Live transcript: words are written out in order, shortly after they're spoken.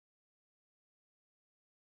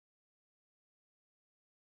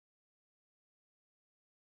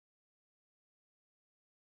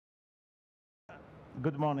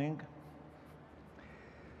Good morning.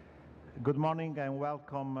 Good morning and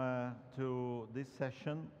welcome to this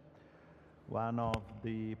session, one of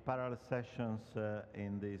the parallel sessions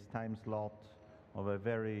in this time slot of a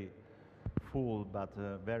very full but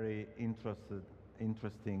very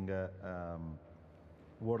interesting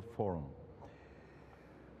World Forum.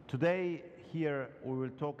 Today here we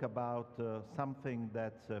will talk about something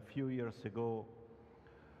that a few years ago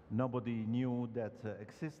nobody knew that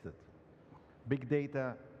existed. Big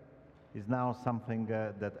data is now something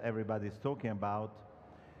that everybody is talking about.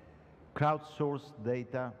 Crowdsourced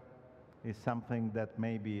data is something that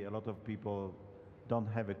maybe a lot of people don't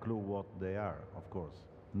have a clue what they are, of course,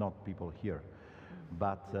 not people here,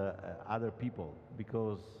 but other people,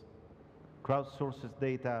 because crowdsourced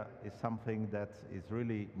data is something that is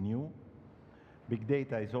really new. Big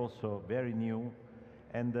data is also very new,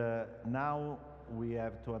 and now we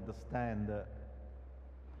have to understand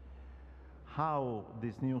how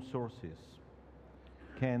these new sources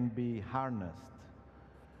can be harnessed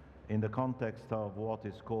in the context of what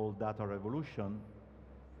is called data revolution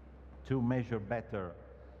to measure better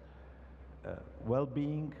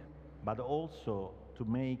well-being, but also to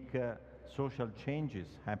make social changes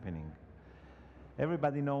happening.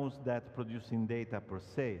 Everybody knows that producing data per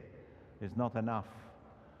se is not enough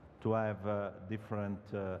to have different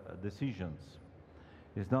decisions.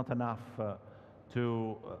 It's not enough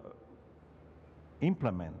to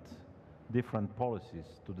implement different policies,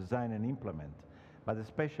 to design and implement, but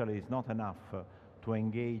especially it's not enough to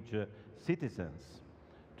engage citizens,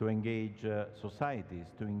 to engage societies,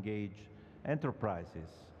 to engage enterprises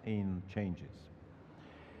in changes.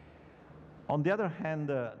 On the other hand,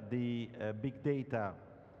 the big data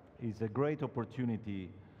is a great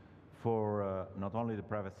opportunity for not only the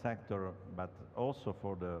private sector, but also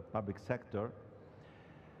for the public sector.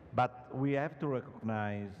 But we have to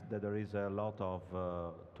recognize that there is a lot of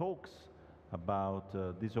talks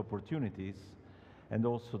about these opportunities and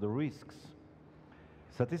also the risks.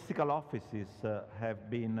 Statistical offices have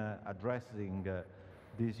been addressing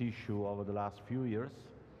this issue over the last few years.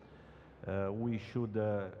 We should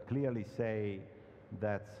clearly say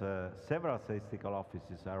that several statistical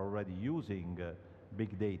offices are already using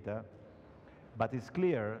big data, but it's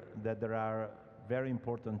clear that there are very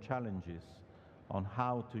important challenges on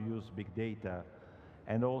how to use big data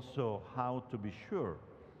and also how to be sure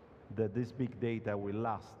that this big data will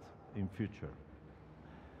last in future.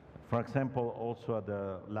 For example, also at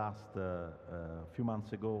the last few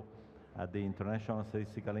months ago at the International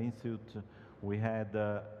Statistical Institute, we had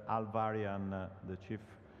Al Varian, the chief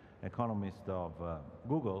economist of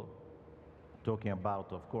Google, talking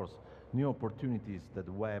about, of course, new opportunities that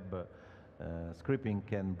web scraping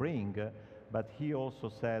can bring, but he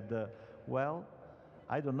also said, well,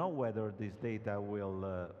 I don't know whether this data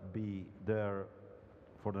will be there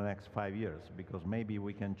for the next 5 years, because maybe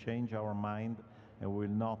we can change our mind and will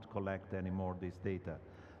not collect anymore this data.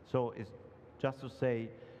 So it's just to say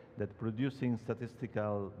that producing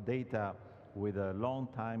statistical data with a long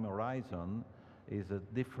time horizon is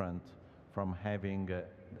different from having a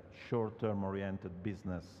short-term oriented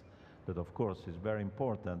business that of course is very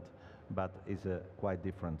important, but is a quite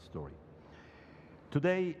different story.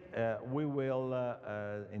 Today, we will,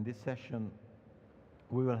 in this session,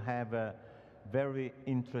 we will have very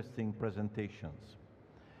interesting presentations.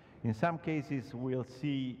 In some cases, we'll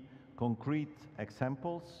see concrete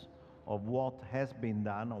examples of what has been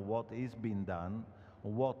done, or what is being done,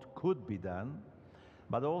 or what could be done,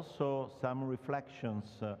 but also some reflections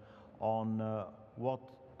on what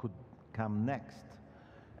could come next,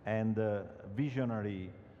 and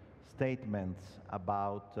visionary statements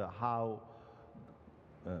about how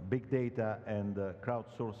big data and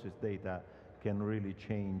crowdsourced data can really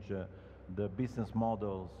change the business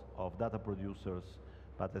models of data producers,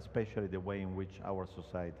 but especially the way in which our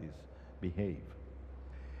societies behave.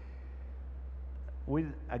 We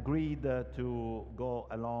agreed to go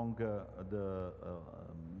along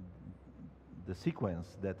the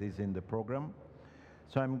sequence that is in the program.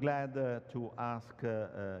 So I'm glad to ask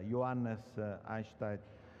Johannes Einstein,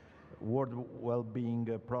 World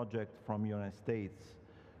Wellbeing Project from United States,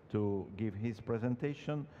 to give his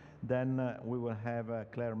presentation. Then we will have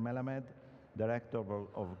Claire Melamed, Director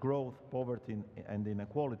of Growth, Poverty and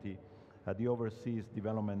Inequality at the Overseas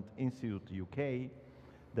Development Institute, UK.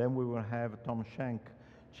 Then we will have Tom Schenk,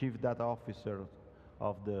 Chief Data Officer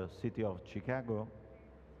of the City of Chicago.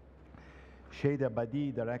 Shada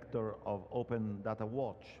Badi, Director of Open Data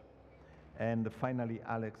Watch. And finally,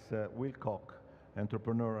 Alex Wilcock,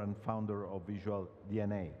 entrepreneur and founder of Visual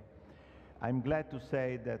DNA. I'm glad to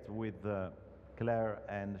say that with Claire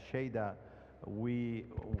and Shada, we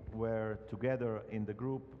were together in the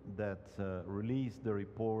group that released the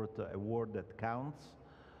report A World That Counts,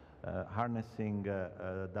 harnessing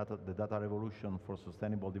the data revolution for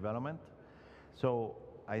sustainable development. So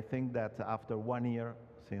I think that after 1 year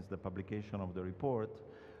since the publication of the report,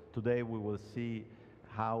 today we will see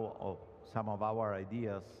how some of our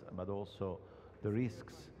ideas, but also the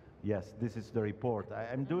risks. Yes, this is the report.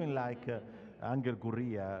 I'm doing like Angel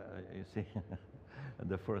Gurria, you see,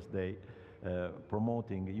 the first day,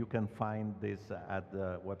 promoting. You can find this at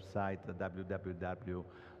the website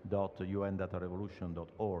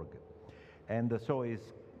www.undatarevolution.org. And so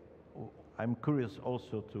I'm curious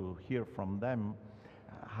also to hear from them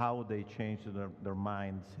how they changed their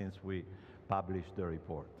mind since we published the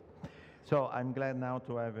report. So I'm glad now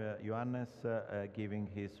to have Johannes giving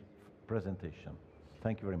his presentation.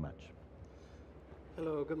 Thank you very much.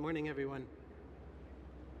 Hello, good morning, everyone.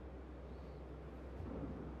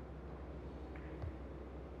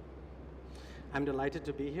 I'm delighted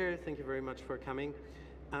to be here. Thank you very much for coming.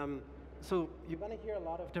 So you're going to hear a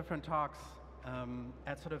lot of different talks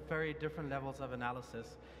at sort of very different levels of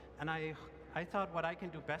analysis. And I thought what I can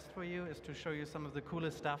do best for you is to show you some of the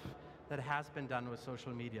coolest stuff that has been done with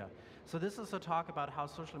social media. So this is a talk about how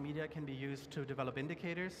social media can be used to develop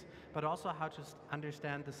indicators, but also how to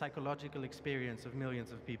understand the psychological experience of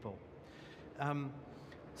millions of people.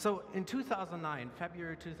 So in 2009,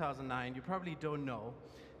 February 2009, you probably don't know,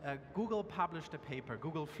 Google published a paper,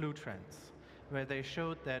 Google Flu Trends, where they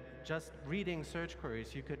showed that just reading search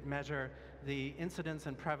queries, you could measure the incidence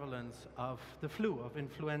and prevalence of the flu, of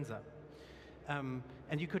influenza.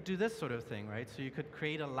 And you could do this sort of thing, right? So you could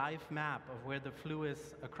create a live map of where the flu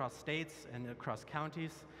is across states and across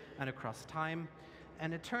counties and across time.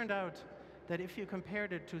 And it turned out that if you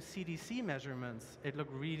compared it to CDC measurements, it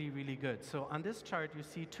looked really, really good. So on this chart, you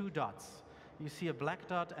see two dots. You see a black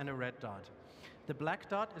dot and a red dot. The black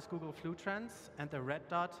dot is Google Flu Trends, and the red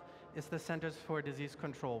dot is the Centers for Disease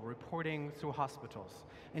Control, reporting through hospitals.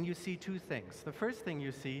 And you see two things. The first thing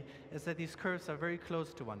you see is that these curves are very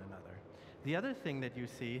close to one another. The other thing that you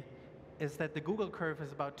see is that the Google curve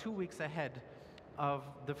is about 2 weeks ahead of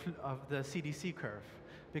the CDC curve,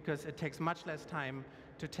 because it takes much less time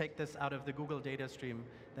to take this out of the Google data stream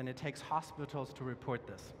than it takes hospitals to report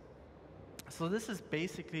this. So this is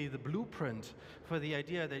basically the blueprint for the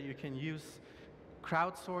idea that you can use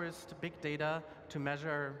crowdsourced big data to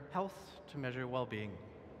measure health, to measure well-being.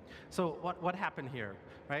 So what happened here,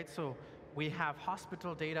 right? So we have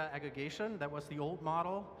hospital data aggregation. That was the old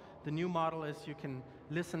model. The new model is you can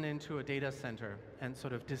listen into a data center and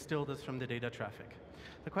sort of distill this from the data traffic.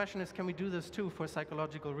 The question is, can we do this too for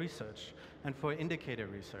psychological research and for indicator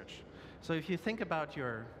research? So if you think about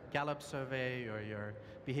your Gallup survey or your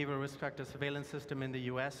behavioral risk factor surveillance system in the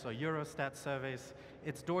US or Eurostat surveys,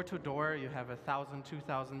 it's door to door. You have 1,000,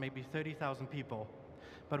 2,000, maybe 30,000 people.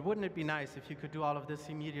 But wouldn't it be nice if you could do all of this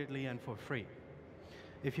immediately and for free?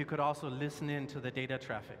 If you could also listen in to the data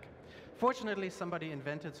traffic. Fortunately, somebody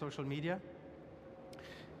invented social media,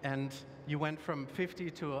 and you went from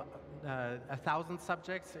 50 to 1,000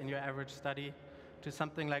 subjects in your average study to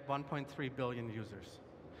something like 1.3 billion users.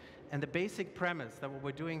 And the basic premise that what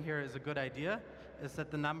we're doing here is a good idea is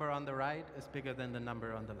that the number on the right is bigger than the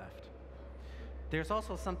number on the left. There's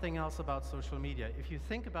also something else about social media. If you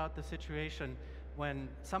think about the situation when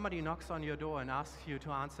somebody knocks on your door and asks you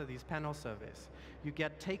to answer these panel surveys, you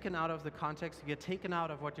get taken out of the context, you get taken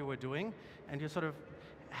out of what you were doing, and you sort of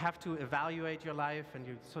have to evaluate your life, and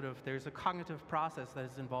there's a cognitive process that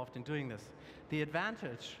is involved in doing this. The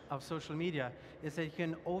advantage of social media is that you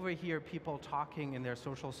can overhear people talking in their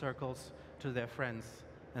social circles to their friends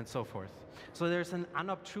and so forth. So there's an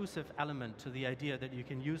unobtrusive element to the idea that you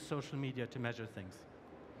can use social media to measure things.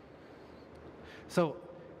 So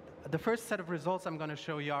the first set of results I'm going to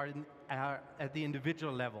show you are at the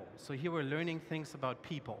individual level. So here we're learning things about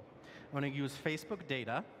people. I'm going to use Facebook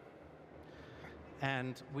data.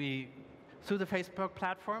 And through the Facebook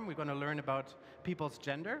platform, we're going to learn about people's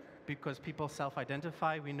gender, because people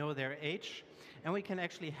self-identify, we know their age, and we can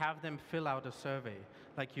actually have them fill out a survey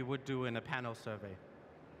like you would do in a panel survey.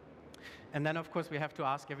 And then, of course, we have to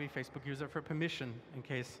ask every Facebook user for permission, in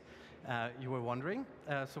case you were wondering.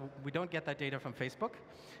 So we don't get that data from Facebook.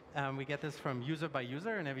 We get this from user by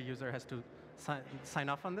user, and every user has to sign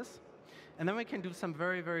off on this. And then we can do some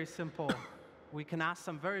very, very simple, we can ask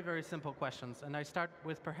some very, very simple questions. And I start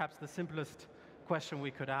with perhaps the simplest question we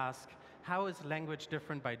could ask. How is language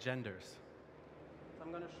different by genders? So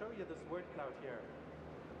I'm going to show you this word cloud here.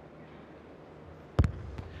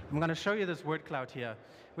 I'm going to show you this word cloud here,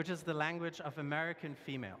 which is the language of American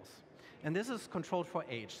females. And this is controlled for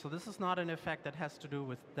age. So this is not an effect that has to do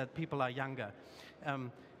with that people are younger.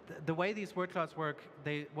 The way these word clouds work,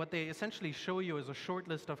 what they essentially show you is a short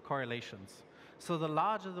list of correlations. So the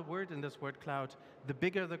larger the word in this word cloud, the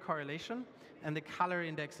bigger the correlation, and the color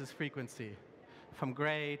index is frequency, from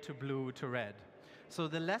gray to blue to red. So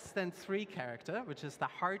the less than 3 character, which is the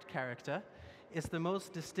hard character, is the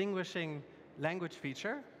most distinguishing language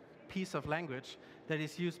feature, piece of language, that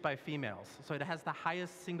is used by females. So it has the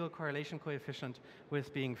highest single correlation coefficient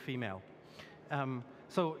with being female.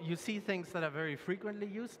 So you see things that are very frequently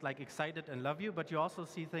used, like excited and love you, but you also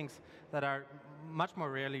see things that are much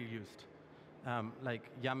more rarely used, like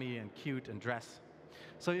yummy and cute and dress.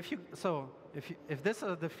 So if this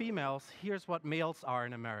are the females, here's what males are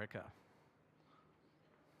in America.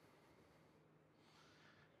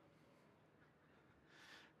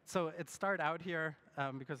 So it started out here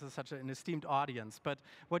because it's such an esteemed audience. But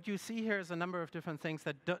what you see here is a number of different things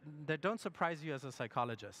that don't surprise you as a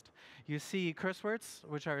psychologist. You see curse words,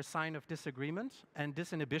 which are a sign of disagreement and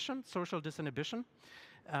disinhibition, social disinhibition.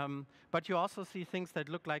 But you also see things that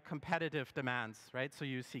look like competitive demands, right? So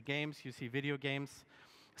you see games, you see video games.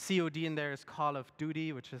 COD in there is Call of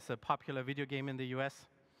Duty, which is a popular video game in the US.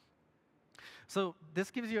 So this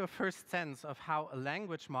gives you a first sense of how a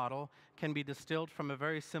language model can be distilled from a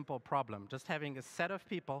very simple problem. Just having a set of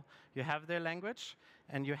people, you have their language,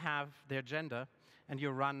 and you have their gender, and you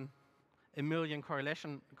run a million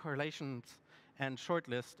correlations and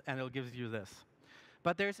shortlist, and it'll give you this.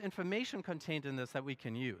 But there's information contained in this that we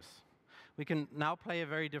can use. We can now play a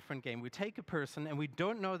very different game. We take a person, and we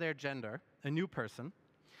don't know their gender, a new person,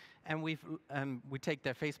 and we take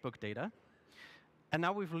their Facebook data. And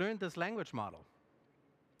now we've learned this language model.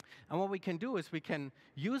 And what we can do is we can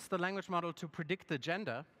use the language model to predict the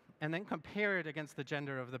gender and then compare it against the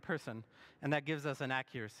gender of the person. And that gives us an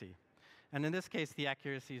accuracy. And in this case, the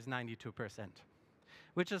accuracy is 92%,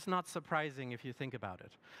 which is not surprising if you think about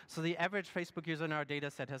it. So the average Facebook user in our data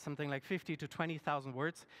set has something like 50 to 20,000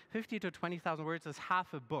 words. 50 to 20,000 words is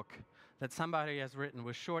half a book that somebody has written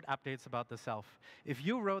with short updates about the self. If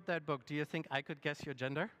you wrote that book, do you think I could guess your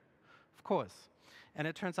gender? Of course. And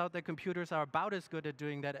it turns out that computers are about as good at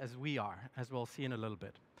doing that as we are, as we'll see in a little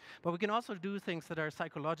bit. But we can also do things that are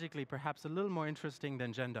psychologically perhaps a little more interesting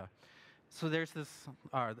than gender. So there's this,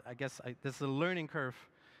 this is a learning curve.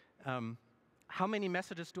 How many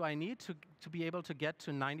messages do I need to be able to get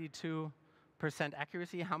to 92%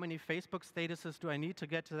 accuracy? How many Facebook statuses do I need to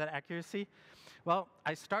get to that accuracy? Well,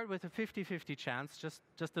 I start with a 50-50 chance,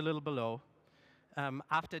 just a little below.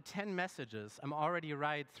 After 10 messages, I'm already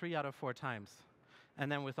right 3 out of 4 times. And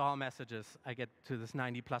then with all messages, I get to this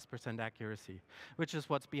 90+% accuracy, which is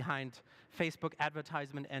what's behind Facebook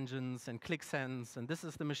advertisement engines and ClickSense. And this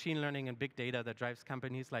is the machine learning and big data that drives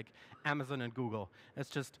companies like Amazon and Google. It's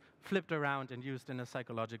just flipped around and used in a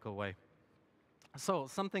psychological way. So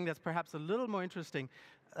something that's perhaps a little more interesting,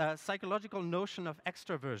 psychological notion of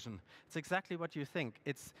extroversion. It's exactly what you think.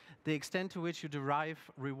 It's the extent to which you derive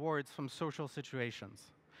rewards from social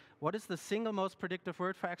situations. What is the single most predictive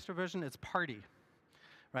word for extroversion? It's party.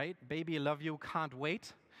 Right? Baby, love you, can't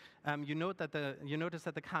wait. You notice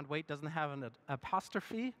that the can't wait doesn't have an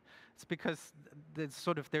apostrophe. It's because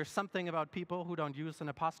there's something about people who don't use an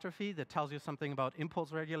apostrophe that tells you something about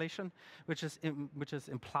impulse regulation, which is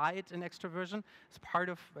implied in extroversion.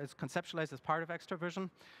 It's conceptualized as part of extroversion.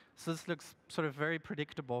 So this looks sort of very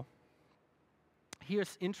predictable.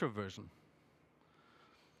 Here's introversion.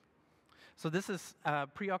 So this is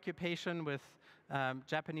preoccupation with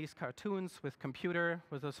Japanese cartoons, with computer,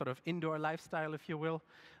 with a sort of indoor lifestyle, if you will.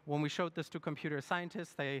 When we showed this to computer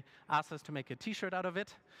scientists, they asked us to make a T-shirt out of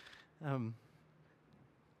it. And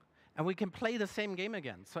we can play the same game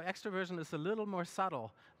again. So extroversion is a little more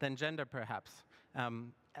subtle than gender, perhaps.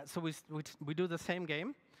 So we do the same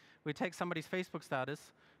game. We take somebody's Facebook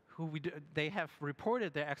status, they have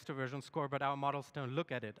reported their extroversion score, but our models don't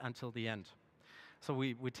look at it until the end. So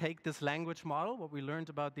we take this language model, what we learned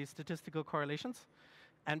about these statistical correlations,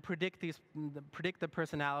 and predict the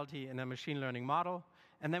personality in a machine learning model,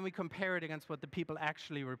 and then we compare it against what the people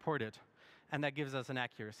actually reported, and that gives us an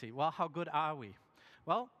accuracy. Well, how good are we?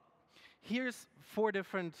 Well, here's 4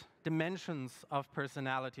 different dimensions of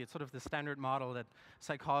personality. It's sort of the standard model that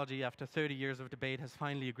psychology, after 30 years of debate, has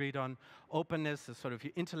finally agreed on. Openness is sort of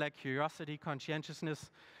your intellect, curiosity,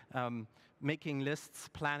 conscientiousness, making lists,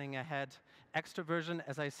 planning ahead. Extroversion,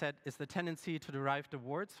 as I said, is the tendency to derive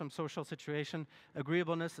rewards from social situation.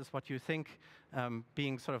 Agreeableness is what you think,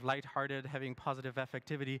 being sort of lighthearted, having positive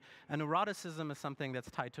affectivity. And neuroticism is something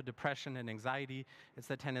that's tied to depression and anxiety. It's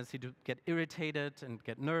the tendency to get irritated and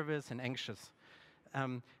get nervous and anxious.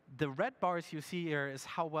 The red bars you see here is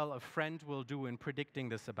how well a friend will do in predicting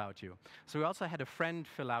this about you. So we also had a friend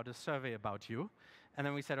fill out a survey about you. And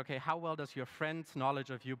then we said, OK, how well does your friend's knowledge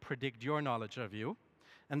of you predict your knowledge of you?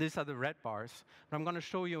 And these are the red bars. But I'm going to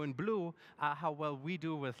show you in blue how well we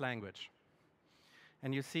do with language.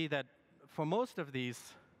 And you see that for most of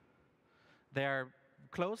these, they're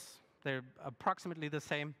close. They're approximately the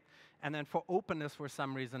same. And then for openness, for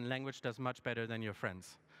some reason, language does much better than your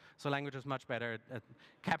friends. So language is much better at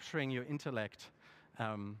capturing your intellect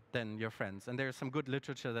than your friends. And there's some good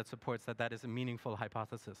literature that supports that that is a meaningful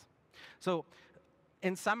hypothesis. So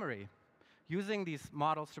in summary, using these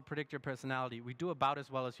models to predict your personality, we do about as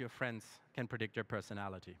well as your friends can predict your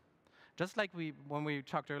personality. Just like when we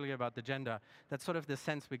talked earlier about the gender, that's sort of the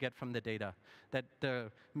sense we get from the data, that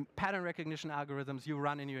the pattern recognition algorithms you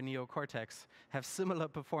run in your neocortex have similar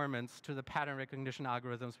performance to the pattern recognition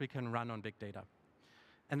algorithms we can run on big data.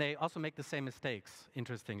 And they also make the same mistakes,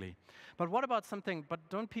 interestingly. But what about but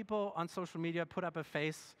don't people on social media put up a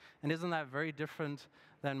face, and isn't that very different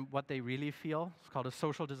than what they really feel? It's called a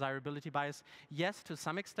social desirability bias. Yes, to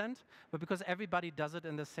some extent, but because everybody does it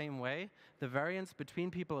in the same way, the variance between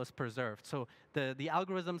people is preserved. So the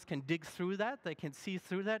algorithms can dig through that, they can see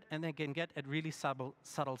through that, and they can get at really subtle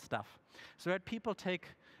stuff. So that people take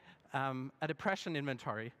a depression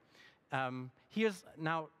inventory.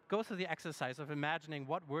 Now, go through the exercise of imagining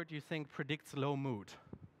what word you think predicts low mood,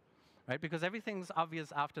 right? Because everything's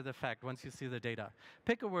obvious after the fact once you see the data.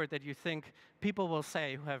 Pick a word that you think people will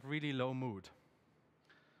say who have really low mood.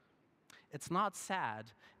 It's not sad,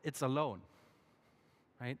 it's alone,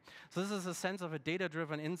 right? So this is a sense of a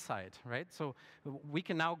data-driven insight, right? So we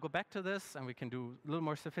can now go back to this, and we can do a little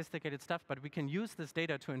more sophisticated stuff, but we can use this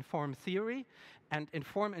data to inform theory and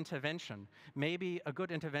inform intervention. Maybe a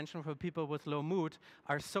good intervention for people with low mood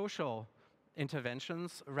are social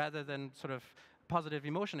interventions rather than sort of positive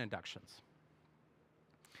emotion inductions.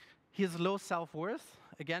 Here's low self-worth.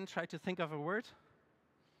 Again, try to think of a word.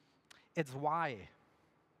 It's why.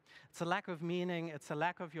 It's a lack of meaning. It's a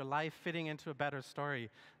lack of your life fitting into a better story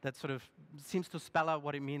that sort of seems to spell out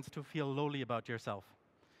what it means to feel lowly about yourself.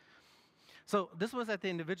 So this was at the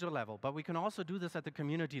individual level, but we can also do this at the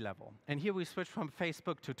community level. And here we switch from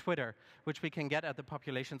Facebook to Twitter, which we can get at the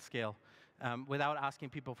population scale without asking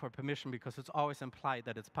people for permission, because it's always implied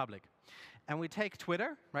that it's public. And we take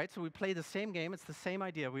Twitter, right? So we play the same game. It's the same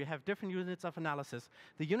idea. We have different units of analysis.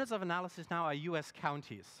 The units of analysis now are US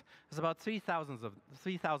counties. There's about 3,000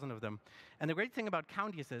 of them. And the great thing about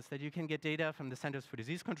counties is that you can get data from the Centers for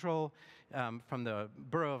Disease Control, from the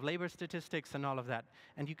Bureau of Labor Statistics, and all of that.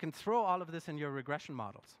 And you can throw all of this in your regression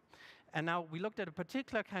models. And now we looked at a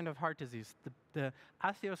particular kind of heart disease, the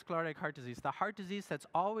atherosclerotic heart disease, the heart disease that's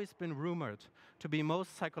always been rumored to be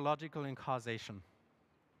most psychological in causation.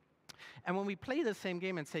 And when we play the same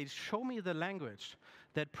game and say, show me the language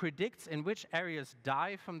that predicts in which areas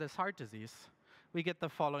die from this heart disease, we get the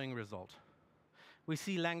following result. We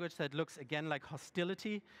see language that looks, again, like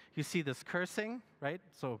hostility. You see this cursing, right?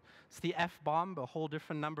 So it's the F-bomb, a whole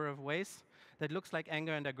different number of ways. That looks like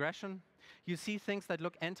anger and aggression. You see things that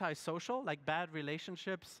look antisocial, like bad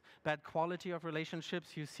relationships, bad quality of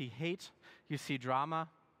relationships. You see hate. You see drama.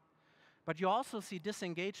 But you also see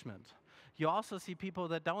disengagement. You also see people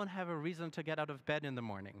that don't have a reason to get out of bed in the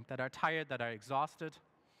morning, that are tired, that are exhausted.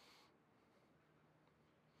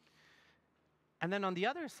 And then on the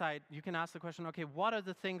other side, you can ask the question, okay, what are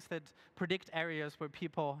the things that predict areas where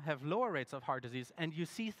people have lower rates of heart disease? And you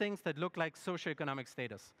see things that look like socioeconomic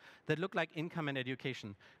status, that look like income and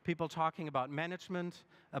education. People talking about management,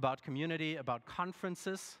 about community, about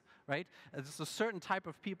conferences, right? There's a certain type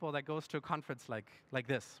of people that goes to a conference like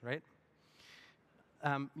this, right?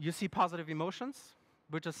 You see positive emotions,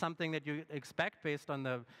 which is something that you expect based on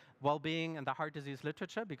the well-being and the heart disease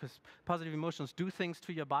literature, because positive emotions do things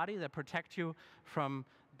to your body that protect you from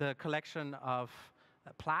the collection of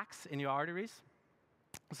plaques in your arteries.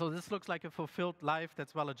 So this looks like a fulfilled life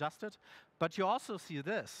that's well-adjusted. But you also see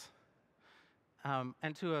this.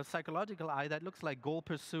 And to a psychological eye, that looks like goal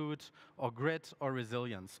pursuit or grit or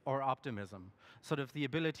resilience or optimism, sort of the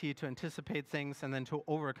ability to anticipate things and then to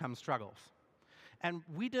overcome struggles. And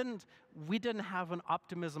we didn't have an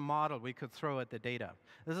optimism model we could throw at the data.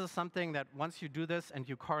 This is something that once you do this and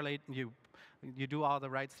you correlate, you do all the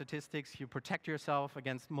right statistics, you protect yourself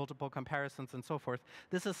against multiple comparisons and so forth,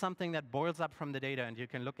 this is something that boils up from the data and you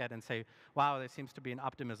can look at and say, wow, there seems to be an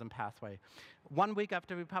optimism pathway. 1 week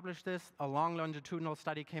after we published this, a long longitudinal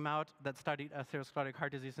study came out that studied atherosclerotic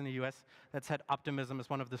heart disease in the US that said optimism is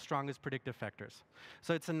one of the strongest predictive factors.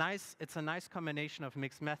 So it's a nice combination of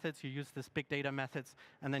mixed methods. You use this big data methods,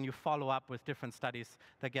 and then you follow up with different studies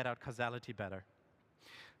that get out causality better.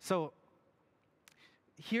 So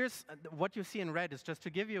here's what you see in red is just to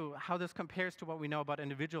give you how this compares to what we know about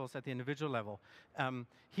individuals at the individual level.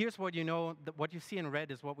 Here's what you know, what you see in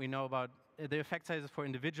red is what we know about the effect sizes for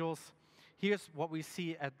individuals. Here's what we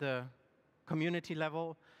see at the community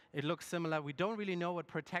level. It looks similar. We don't really know what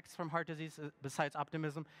protects from heart disease besides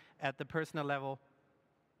optimism at the personal level.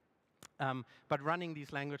 But running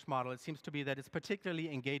these language models, it seems to be that it's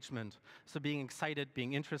particularly engagement. So being excited,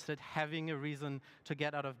 being interested, having a reason to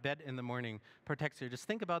get out of bed in the morning protects you. Just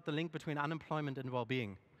think about the link between unemployment and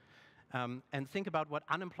well-being. And think about what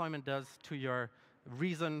unemployment does to your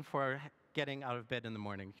reason for getting out of bed in the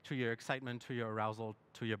morning, to your excitement, to your arousal,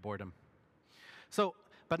 to your boredom. So,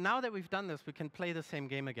 but now that we've done this, we can play the same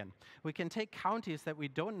game again. We can take counties that we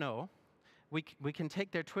don't know. We can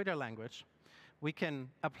take their Twitter language. We can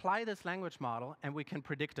apply this language model, and we can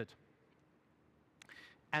predict it.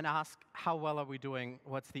 And ask, how well are we doing?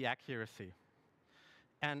 What's the accuracy?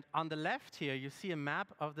 And on the left here, you see a map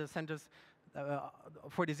of the Centers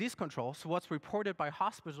for Disease Control, so what's reported by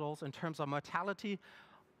hospitals in terms of mortality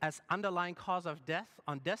as underlying cause of death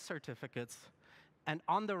on death certificates. And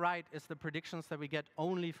on the right is the predictions that we get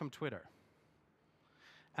only from Twitter.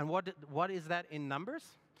 And what is that in numbers?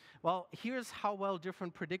 Well, here's how well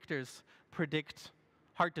different predictors predict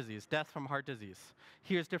heart disease, death from heart disease.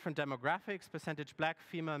 Here's different demographics, percentage Black,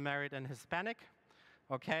 female, married, and Hispanic.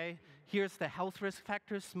 Okay, here's the health risk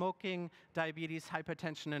factors, smoking, diabetes,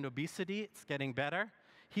 hypertension, and obesity. It's getting better.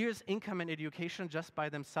 Here's income and education just by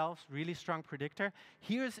themselves, really strong predictor.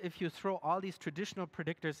 Here's if you throw all these traditional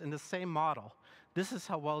predictors in the same model. This is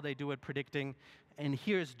how well they do at predicting. And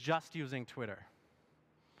here's just using Twitter.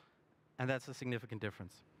 And that's a significant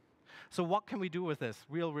difference. So what can we do with this,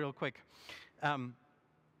 real quick?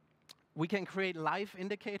 We can create live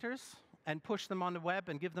indicators and push them on the web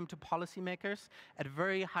and give them to policymakers at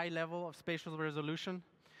very high level of spatial resolution.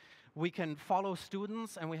 We can follow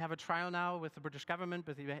students, and we have a trial now with the British government,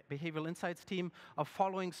 with the Behavioral Insights team, of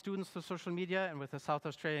following students through social media, and with the South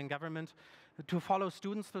Australian government, to follow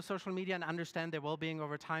students through social media and understand their well-being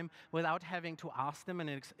over time without having to ask them in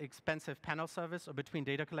an expensive panel service or between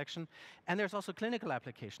data collection. And there's also clinical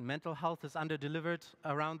application. Mental health is under-delivered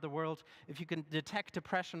around the world. If you can detect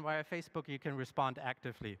depression via Facebook, you can respond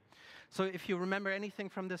actively. So if you remember anything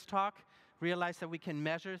from this talk, realize that we can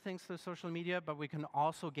measure things through social media, but we can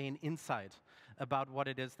also gain insight about what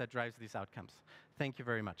it is that drives these outcomes. Thank you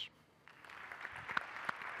very much.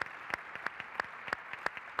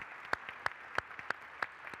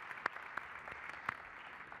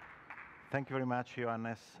 Thank you very much,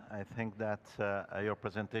 Johannes. I think that your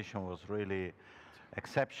presentation was really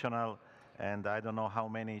exceptional. And I don't know how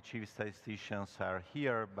many chief statisticians are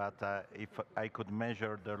here, but if I could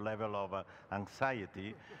measure their level of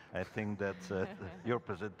anxiety, I think that your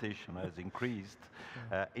presentation has increased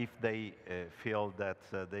if they feel that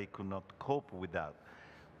they could not cope with that.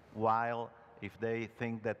 While if they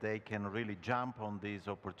think that they can really jump on these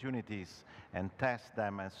opportunities and test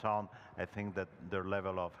them and so on, I think that their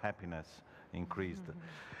level of happiness increased.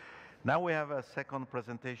 Now we have a second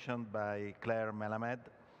presentation by Claire Melamed.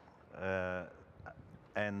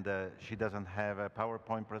 And she doesn't have a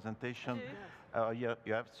PowerPoint presentation. I do.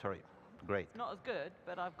 You have? Sorry. Great. It's not as good,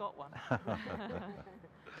 but I've got one.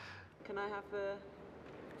 Can I have the...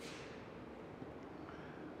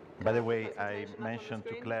 By the way, I mentioned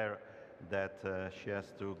to Claire that she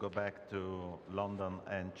has to go back to London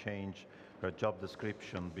and change her job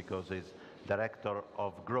description because it's Director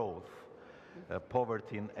of Growth,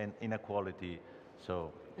 Poverty and Inequality.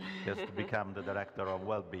 So he has to become the Director of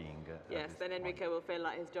Well-being. Yes, then Enrico will feel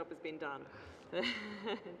like his job has been done.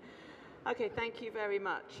 Okay, thank you very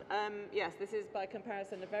much. Yes, this is by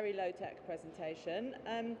comparison a very low-tech presentation.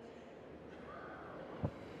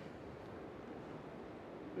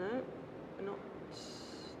 No, not.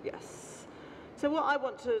 Yes. So what I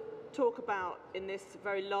want to talk about in this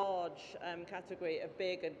very large category of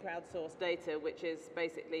big and crowdsourced data, which is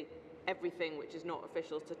basically everything which is not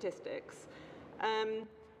official statistics,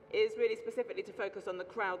 is really specifically to focus on the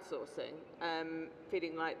crowdsourcing,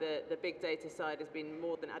 feeling like the big data side has been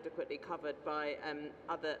more than adequately covered by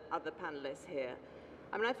other panelists here.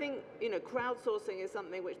 I mean, I think, crowdsourcing is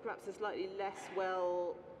something which perhaps is slightly less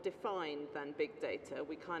well defined than big data.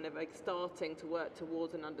 We kind of are starting to work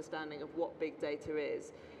towards an understanding of what big data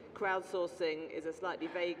is. Crowdsourcing is a slightly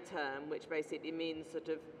vague term, which basically means sort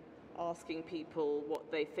of asking people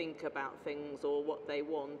what they think about things or what they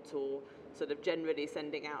want, or sort of generally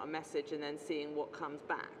sending out a message and then seeing what comes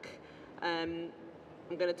back. I'm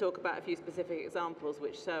going to talk about a few specific examples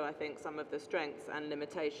which show, I think, some of the strengths and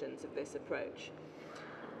limitations of this approach.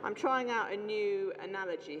 I'm trying out a new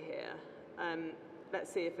analogy here.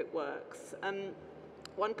 let's see if it works.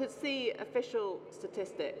 One could see official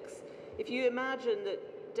statistics. If you imagine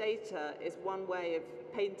that data is one way of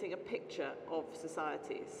painting a picture of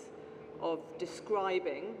societies, of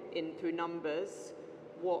describing through numbers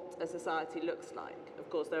what a society looks like. Of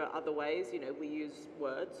course, there are other ways. We use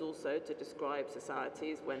words also to describe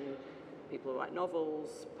societies when people write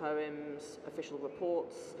novels, poems, official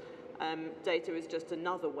reports. Data is just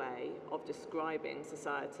another way of describing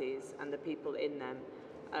societies and the people in them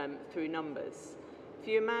through numbers. If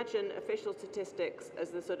you imagine official statistics as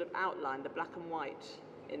the sort of outline, the black and white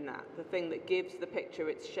in that, the thing that gives the picture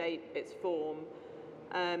its shape, its form,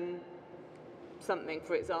 something,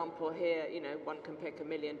 for example, here, one can pick a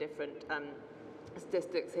million different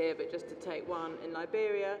statistics here, but just to take one, in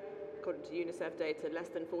Liberia, according to UNICEF data, less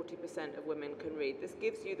than 40% of women can read. This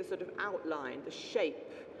gives you the sort of outline, the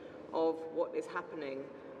shape of what is happening,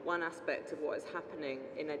 one aspect of what is happening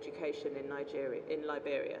in education in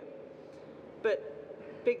Liberia. But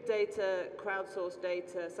big data, crowdsourced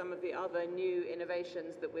data, some of the other new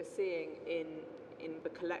innovations that we're seeing in the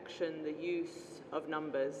collection, the use of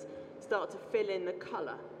numbers, start to fill in the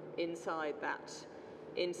colour inside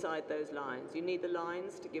those lines. You need the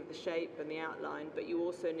lines to give the shape and the outline, but you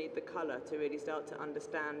also need the colour to really start to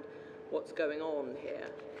understand what's going on here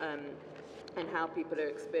and how people are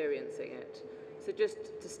experiencing it. So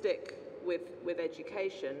just to stick with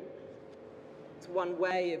education, it's one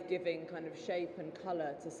way of giving kind of shape and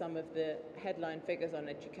colour to some of the headline figures on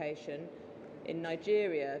education. In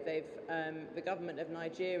Nigeria, the government of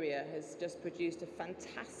Nigeria has just produced a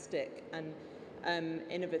fantastic and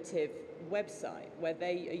innovative website where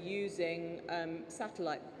they are using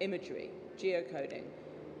satellite imagery, geocoding,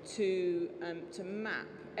 to map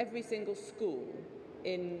every single school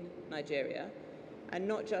in Nigeria, and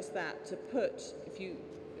not just that, to put,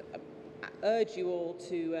 urge you all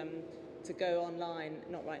to go online,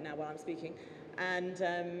 not right now while I'm speaking, and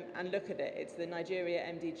look at it. It's the Nigeria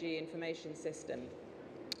MDG information system.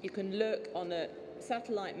 You can look on a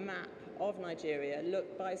satellite map of Nigeria,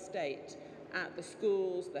 look by state at the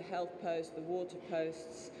schools, the health posts, the water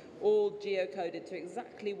posts, all geocoded to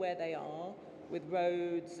exactly where they are, with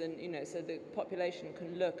roads, and so the population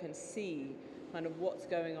can look and see kind of what's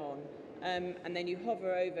going on. And then you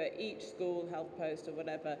hover over each school, health post, or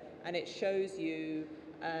whatever, and it shows you.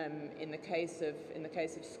 In the case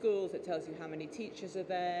of schools, it tells you how many teachers are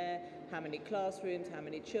there, how many classrooms, how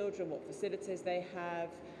many children, what facilities they have.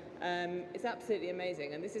 It's absolutely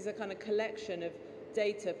amazing, and this is a kind of collection of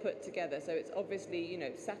data put together. So it's obviously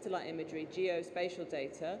satellite imagery, geospatial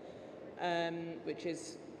data, which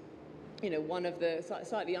is one of the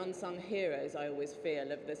slightly unsung heroes, I always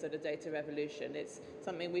feel, of the sort of data revolution. It's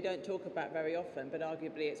something we don't talk about very often, but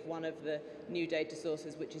arguably it's one of the new data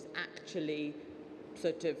sources which is actually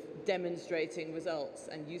sort of demonstrating results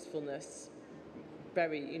and usefulness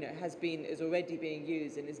is already being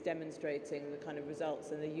used and is demonstrating the kind of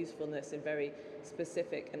results and the usefulness in very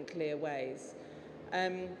specific and clear ways.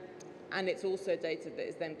 And it's also data that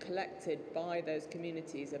is then collected by those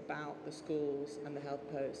communities about the schools and the health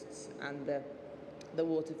posts and the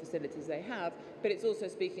water facilities they have, but it's also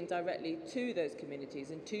speaking directly to those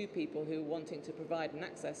communities and to people who are wanting to provide and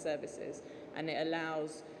access services, and it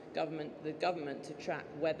allows the government to track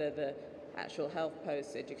whether the actual health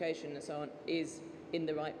posts, education and so on is in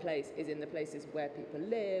the right place, is in the places where people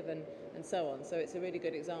live and so on. So it's a really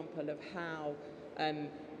good example of how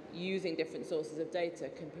using different sources of data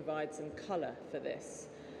can provide some colour for this.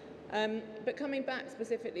 But coming back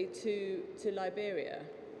specifically to Liberia,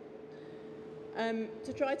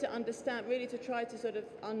 to try to understand, really to try to sort of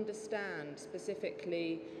understand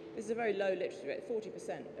specifically, this is a very low literacy rate.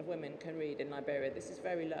 40% of women can read in Liberia. This is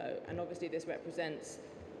very low, and obviously this represents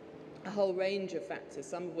a whole range of factors,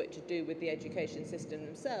 some of which are to do with the education system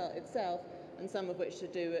itself, and some of which are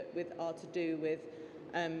to do with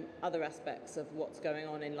other aspects of what's going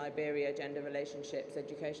on in Liberia, gender relationships,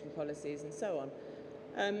 education policies, and so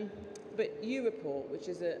on. But U-Report, which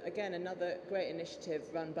is, again, another great initiative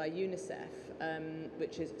run by UNICEF,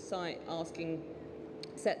 which is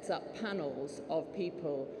sets up panels of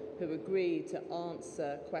people who agree to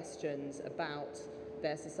answer questions about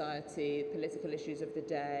their society, political issues of the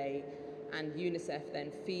day, and UNICEF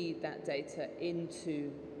then feed that data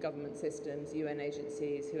into government systems, UN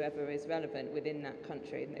agencies, whoever is relevant within that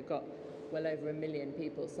country. And they've got well over 1 million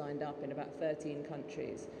people signed up in about 13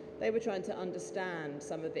 countries. They were trying to understand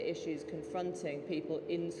some of the issues confronting people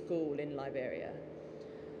in school in Liberia.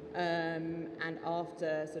 And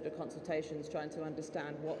after sort of consultations trying to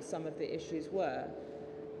understand what some of the issues were,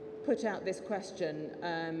 put out this question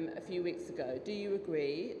a few weeks ago. Do you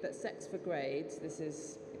agree that sex for grades, this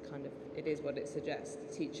is it is what it suggests.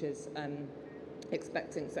 Teachers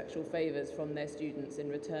expecting sexual favours from their students in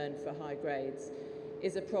return for high grades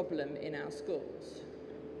is a problem in our schools.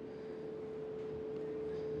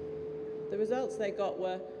 The results they got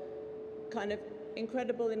were kind of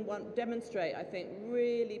incredible demonstrate, I think,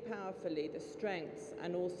 really powerfully the strengths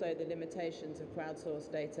and also the limitations of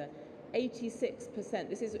crowdsourced data. 86%,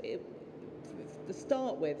 this is, to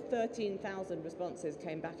start with, 13,000 responses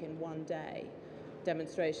came back in one day.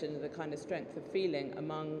 Demonstration of the kind of strength of feeling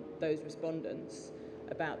among those respondents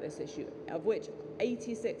about this issue, of which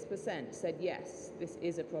 86% said yes, this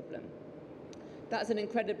is a problem. That's an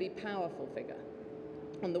incredibly powerful figure.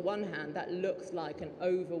 On the one hand, that looks like an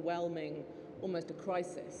overwhelming, almost a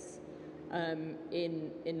crisis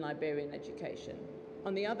in Liberian education.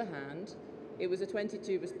 On the other hand, it was a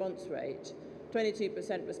 22% response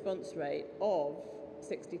rate of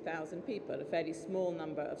 60,000 people, a fairly small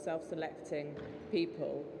number of self-selecting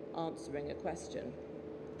people answering a question.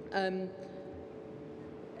 I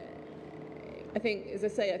think, as I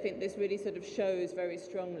say, I think this really sort of shows very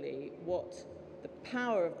strongly what the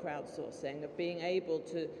power of crowdsourcing, of being able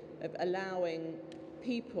to, of allowing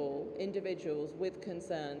people, individuals with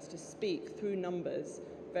concerns to speak through numbers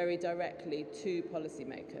very directly to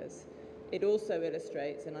policymakers. It also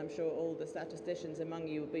illustrates, and I'm sure all the statisticians among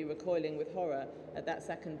you will be recoiling with horror at that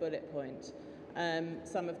second bullet point,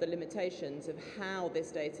 some of the limitations of how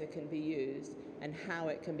this data can be used and how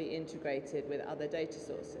it can be integrated with other data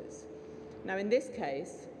sources. Now, in this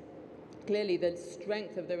case, clearly the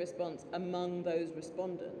strength of the response among those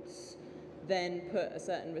respondents then put a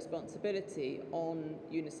certain responsibility on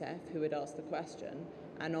UNICEF, who had asked the question,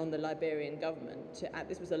 and on the Liberian government.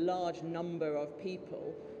 This was a large number of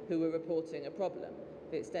people who were reporting a problem.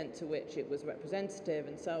 The extent to which it was representative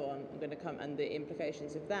and so on, and the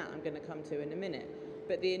implications of that I'm going to come to in a minute.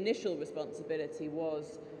 But the initial responsibility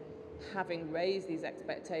was, having raised these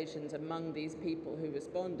expectations among these people who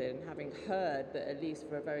responded and having heard that at least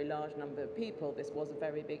for a very large number of people this was a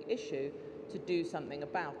very big issue, to do something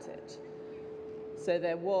about it. So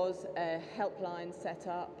there was a helpline set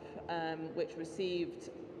up which received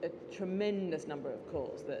a tremendous number of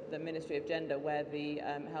calls. The Ministry of Gender, where the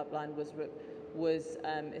helpline was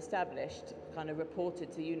established, kind of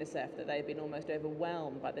reported to UNICEF that they had been almost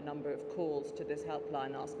overwhelmed by the number of calls to this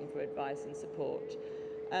helpline asking for advice and support.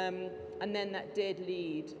 And then that did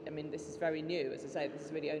lead, I mean, this is very new, as I say, this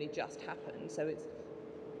has really only just happened, so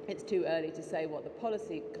it's too early to say what the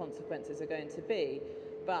policy consequences are going to be,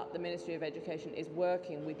 but the Ministry of Education is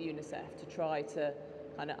working with UNICEF to try to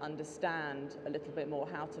kind of understand a little bit more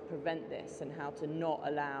how to prevent this and how to not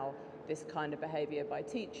allow this kind of behaviour by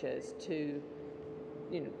teachers to,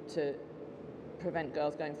 to prevent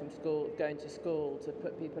girls going to school, to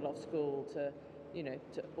put people off school, to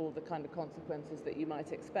all the kind of consequences that you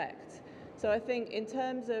might expect. So I think in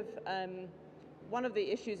terms of one of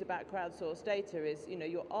the issues about crowdsourced data is,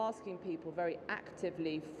 you're asking people very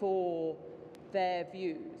actively for their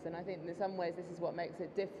views, and I think in some ways this is what makes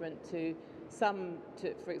it different to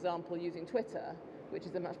for example, using Twitter, which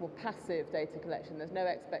is a much more passive data collection. There's no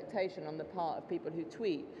expectation on the part of people who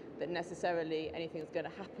tweet that necessarily anything's going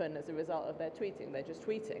to happen as a result of their tweeting. They're just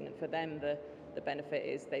tweeting, and for them the benefit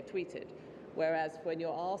is they've tweeted. Whereas when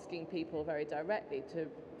you're asking people very directly to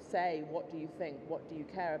say, what do you think, what do you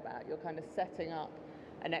care about, you're kind of setting up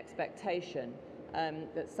an expectation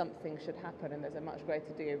that something should happen, and there's a much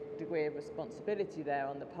greater degree of responsibility there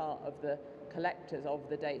on the part of the collectors of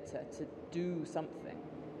the data to do something.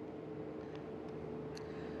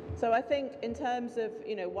 So I think in terms of,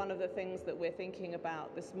 one of the things that we're thinking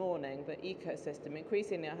about this morning, the ecosystem,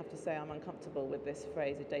 increasingly I have to say I'm uncomfortable with this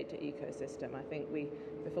phrase, a data ecosystem. I think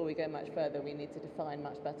before we go much further, we need to define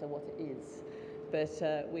much better what it is. But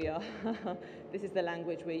we are, this is the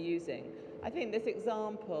language we're using. I think this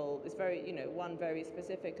example is very, one very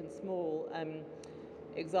specific and small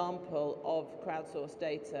example of crowdsourced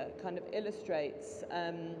data kind of illustrates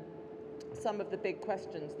some of the big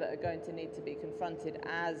questions that are going to need to be confronted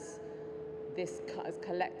as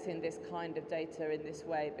collecting this kind of data in this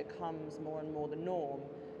way becomes more and more the norm,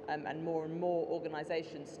 and more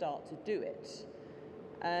organisations start to do it.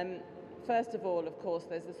 First of all, of course,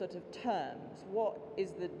 there's the sort of terms. What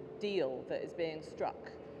is the deal that is being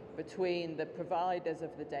struck between the providers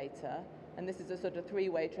of the data? And this is a sort of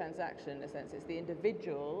three-way transaction in a sense. It's the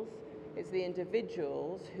individuals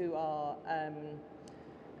who are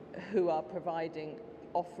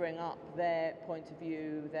offering up their point of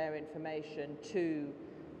view, their information to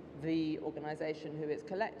the organisation who is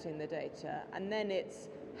collecting the data, and then it's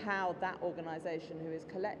how that organisation who is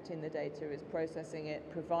collecting the data is processing it,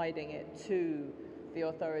 providing it to the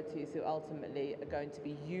authorities who ultimately are going to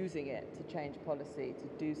be using it to change policy, to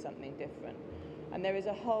do something different. And there is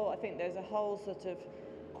a whole, I think there's a whole sort of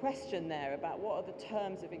question there about what are the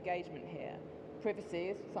terms of engagement here. Privacy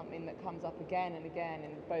is something that comes up again and again,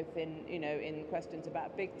 in both in questions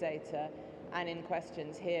about big data and in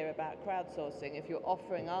questions here about crowdsourcing. If you're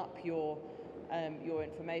offering up your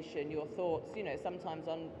information, your thoughts, sometimes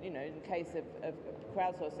on, in the case of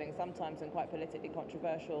crowdsourcing, sometimes on quite politically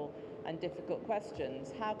controversial and difficult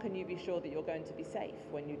questions, how can you be sure that you're going to be safe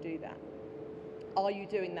when you do that? Are you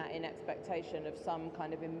doing that in expectation of some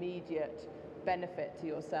kind of immediate benefit to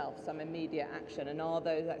yourself, some immediate action, and are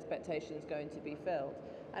those expectations going to be filled?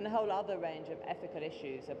 And a whole other range of ethical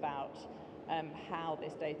issues about how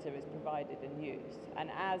this data is provided and used. And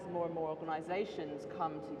as more and more organizations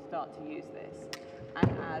come to start to use this,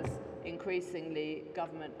 and as increasingly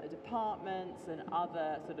government departments and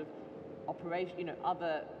other sort of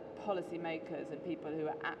other policymakers and people who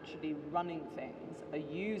are actually running things are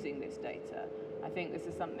using this data, I think this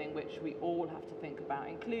is something which we all have to think about,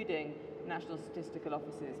 including national statistical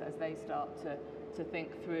offices, as they start to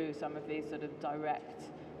think through some of these sort of direct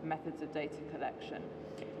methods of data collection.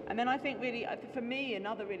 And then I think really, for me,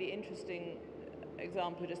 another really interesting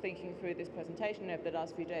example, just thinking through this presentation over the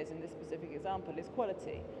last few days in this specific example, is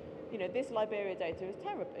quality. This Liberia data is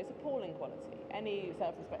terrible, it's appalling quality. Any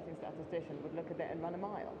self-respecting statistician would look at it and run a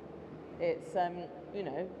mile. It's,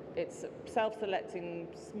 it's a self-selecting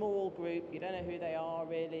small group, you don't know who they are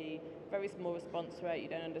really, very small response rate, you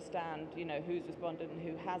don't understand, who's responded and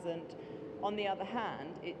who hasn't. On the other hand,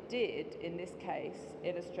 it did, in this case,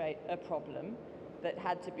 illustrate a problem that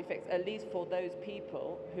had to be fixed, at least for those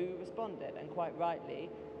people who responded, and quite rightly,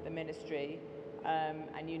 the Ministry and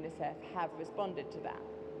UNICEF have responded to that.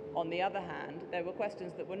 On the other hand, there were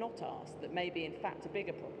questions that were not asked that may be in fact are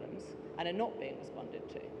bigger problems and are not being responded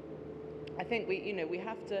to. I think we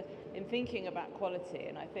have to, in thinking about quality,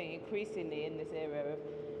 and I think increasingly in this era of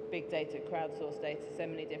big data, crowdsourced data, so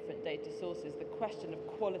many different data sources, the question of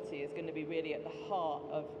quality is going to be really at the heart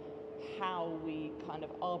of how we kind of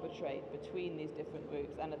arbitrate between these different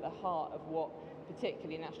groups, and at the heart of what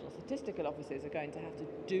particularly national statistical offices are going to have to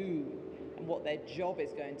do, and what their job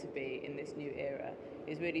is going to be in this new era,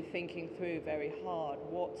 is really thinking through very hard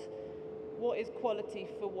what is quality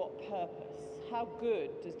for what purpose? How good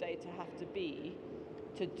does data have to be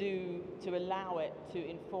to allow it to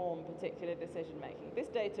inform particular decision making? This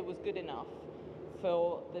data was good enough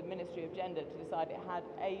for the Ministry of Gender to decide it had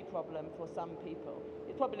a problem for some people.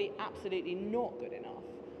 It's probably absolutely not good enough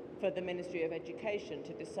for the Ministry of Education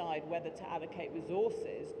to decide whether to allocate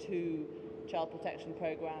resources to child protection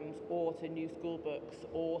programs or to new school books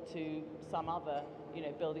or to some other,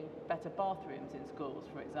 building better bathrooms in schools,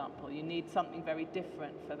 for example. You need something very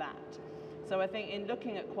different for that. So I think in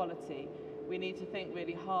looking at quality, we need to think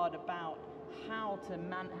really hard about how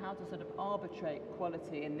to sort of arbitrate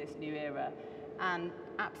quality in this new era, and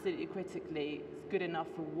absolutely critically, it's good enough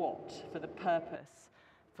for what? For the purpose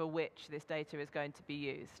for which this data is going to be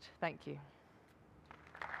used. Thank you.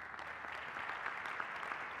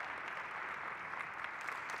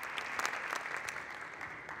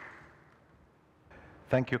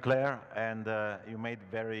 Thank you, Claire. And you made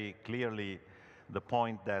very clearly the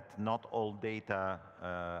point that not all data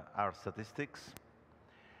are statistics.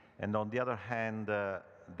 And on the other hand,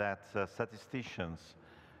 that statisticians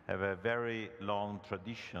have a very long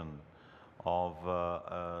tradition of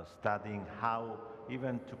studying how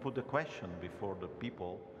even to put the question before the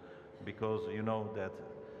people, because you know that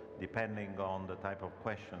depending on the type of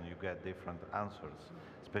question you get different answers,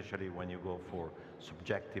 especially when you go for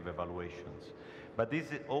subjective evaluations. But this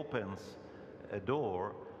opens a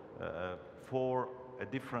door for a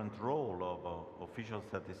different role of official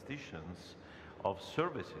statisticians, of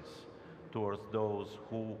services towards those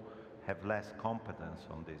who have less competence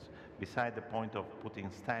on this, beside the point of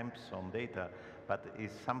putting stamps on data, but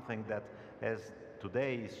is something that, as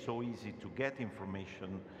today is so easy to get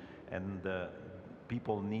information, and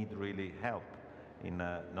people need really help in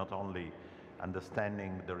not only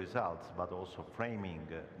understanding the results, but also framing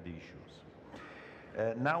the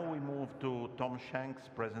issues. Now we move to Tom Shank's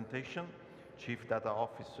presentation, Chief Data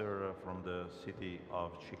Officer from the City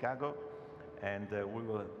of Chicago, and we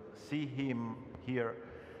will see him here.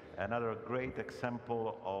 Another great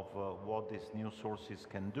example of what these new sources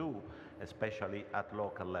can do, especially at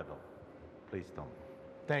local level. Please, Tom.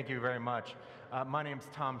 Thank you very much. My name is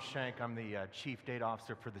Tom Shank. I'm the Chief Data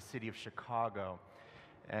Officer for the City of Chicago.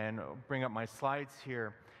 And I'll bring up my slides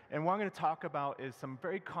here. And what I'm going to talk about is some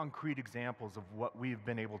very concrete examples of what we've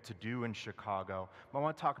been able to do in Chicago. I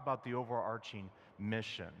want to talk about the overarching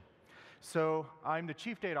mission. So I'm the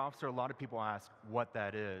Chief Data Officer. A lot of people ask what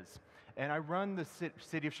that is. And I run the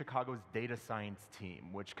City of Chicago's data science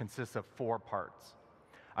team, which consists of 4 parts.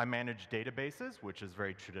 I manage databases, which is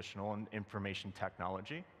very traditional in information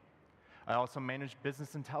technology. I also manage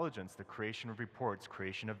business intelligence, the creation of reports,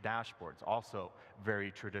 creation of dashboards, also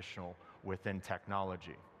very traditional within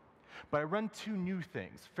technology. But I run 2 new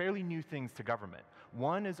things, fairly new things to government.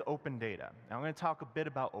 One is open data. Now I'm going to talk a bit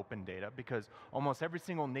about open data because almost every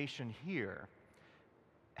single nation here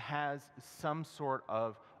has some sort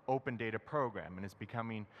of open data program, and it's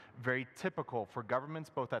becoming very typical for governments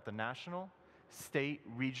both at the national, state,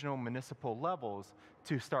 regional, municipal levels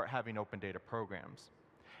to start having open data programs.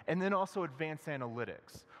 And then also advanced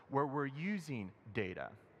analytics, where we're using data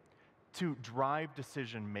to drive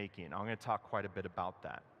decision making. I'm going to talk quite a bit about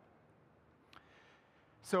that.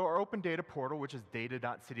 So our open data portal, which is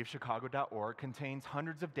data.cityofchicago.org, contains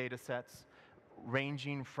hundreds of data sets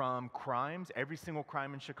ranging from crimes, every single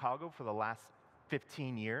crime in Chicago for the last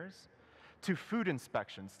 15 years, to food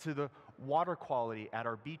inspections, to the water quality at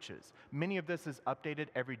our beaches. Many of this is updated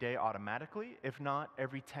every day automatically, if not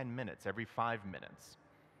every 10 minutes, every 5 minutes.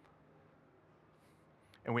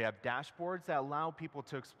 And we have dashboards that allow people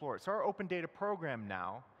to explore it. So our open data program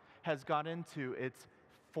now has got into its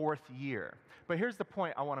 4th year. But here's the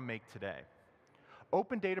point I want to make today.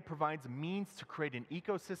 Open data provides a means to create an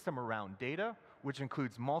ecosystem around data, which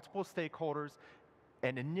includes multiple stakeholders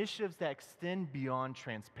and initiatives that extend beyond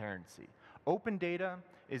transparency. Open data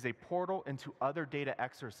is a portal into other data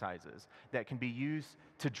exercises that can be used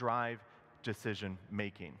to drive decision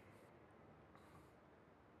making.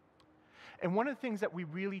 And one of the things that we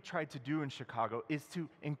really tried to do in Chicago is to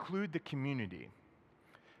include the community.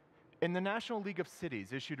 And the National League of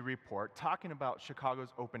Cities issued a report talking about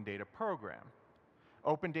Chicago's open data program.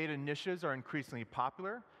 Open data initiatives are increasingly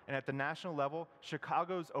popular, and at the national level,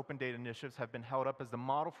 Chicago's open data initiatives have been held up as the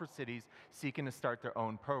model for cities seeking to start their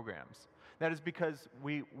own programs. That is because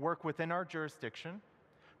we work within our jurisdiction,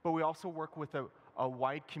 but we also work with a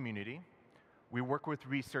wide community. We work with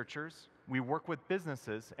researchers, we work with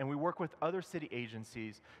businesses, and we work with other city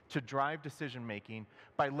agencies to drive decision making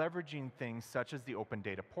by leveraging things such as the open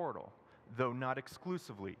data portal, though not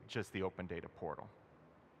exclusively just the open data portal.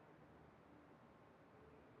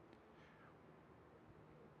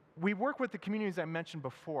 We work with the communities I mentioned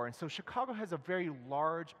before, and so Chicago has a very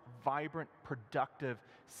large, vibrant, productive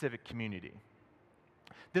civic community.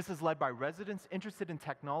 This is led by residents interested in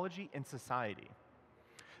technology and society.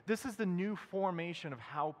 This is the new formation of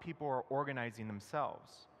how people are organizing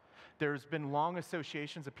themselves. There's been long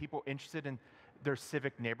associations of people interested in their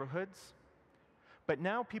civic neighborhoods, but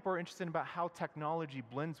now people are interested about how technology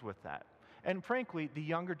blends with that. And frankly, the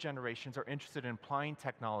younger generations are interested in applying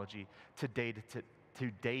technology to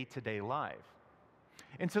day-to-day life.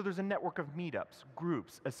 And so there's a network of meetups,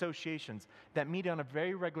 groups, associations that meet on a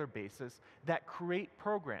very regular basis that create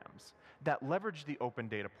programs that leverage the open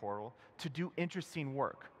data portal to do interesting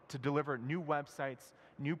work, to deliver new websites,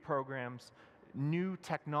 new programs, new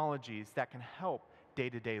technologies that can help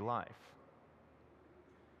day-to-day life.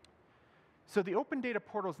 So the open data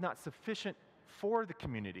portal is not sufficient for the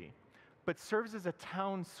community, but serves as a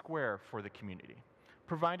town square for the community,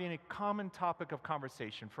 providing a common topic of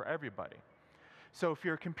conversation for everybody. So if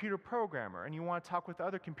you're a computer programmer and you want to talk with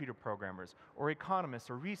other computer programmers or economists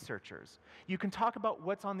or researchers, you can talk about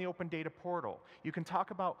what's on the open data portal. You can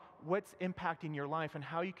talk about what's impacting your life and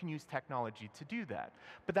how you can use technology to do that.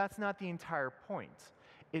 But that's not the entire point.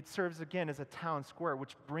 It serves, again, as a town square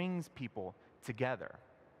which brings people together.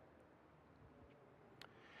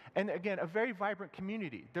 And again, a very vibrant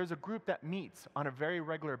community. There's a group that meets on a very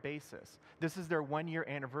regular basis. This is their 1-year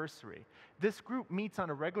anniversary. This group meets on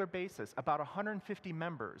a regular basis, about 150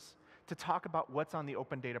 members, to talk about what's on the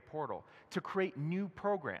open data portal, to create new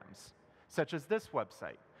programs, such as this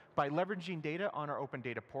website. By leveraging data on our open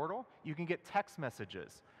data portal, you can get text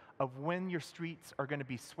messages of when your streets are going to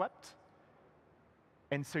be swept,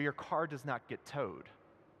 and so your car does not get towed.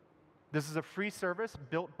 This is a free service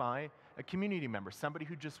built by a community member, somebody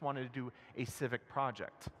who just wanted to do a civic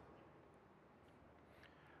project.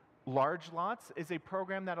 Large Lots is a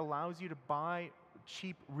program that allows you to buy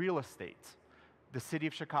cheap real estate. The City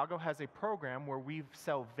of Chicago has a program where we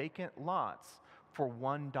sell vacant lots for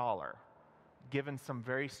 $1, given some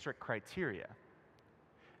very strict criteria.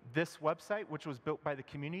 This website, which was built by the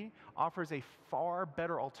community, offers a far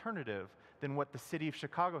better alternative than what the City of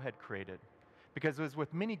Chicago had created. Because as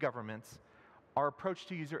with many governments, our approach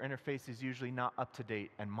to user interface is usually not up to date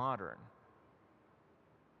and modern.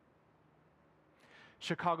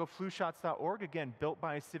 ChicagoFluShots.org, again, built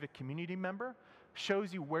by a civic community member,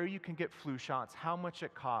 shows you where you can get flu shots, how much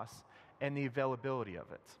it costs, and the availability of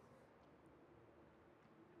it.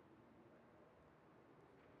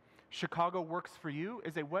 Chicago Works for You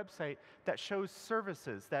is a website that shows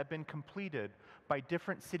services that have been completed by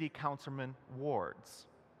different city councilman wards,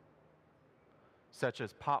 such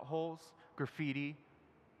as potholes, graffiti,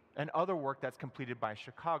 and other work that's completed by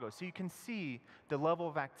Chicago. So you can see the level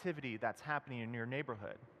of activity that's happening in your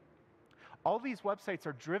neighborhood. All these websites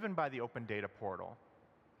are driven by the Open Data Portal,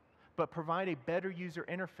 but provide a better user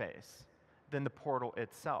interface than the portal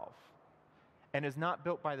itself, and is not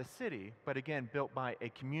built by the city, but again, built by a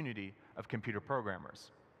community of computer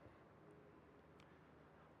programmers.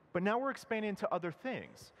 But now we're expanding into other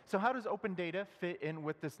things. So how does open data fit in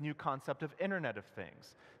with this new concept of Internet of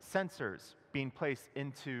Things? Sensors being placed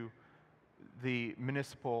into the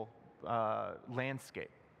municipal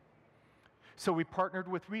landscape. So we partnered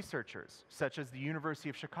with researchers, such as the University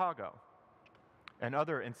of Chicago and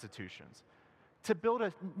other institutions, to build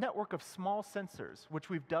a network of small sensors, which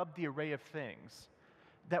we've dubbed the Array of Things,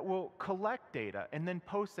 that will collect data and then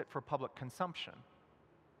post it for public consumption.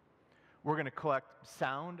 We're going to collect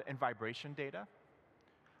sound and vibration data,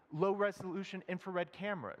 low-resolution infrared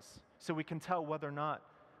cameras, so we can tell whether or not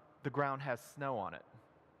the ground has snow on it,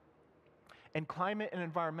 and climate and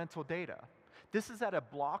environmental data. This is at a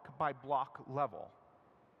block-by-block level.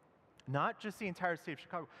 Not just the entire state of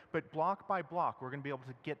Chicago, but block by block, we're going to be able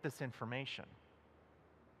to get this information.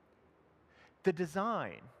 The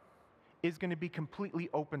design is going to be completely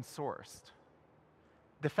open sourced.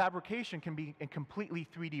 The fabrication can be completely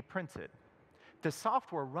 3D printed. The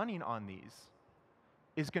software running on these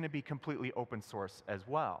is going to be completely open source as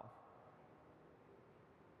well.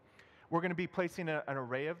 We're going to be placing an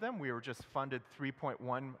array of them. We were just funded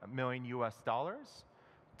 $3.1 million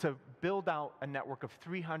to build out a network of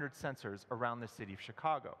 300 sensors around the city of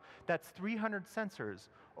Chicago. That's 300 sensors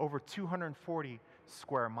over 240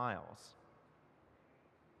 square miles.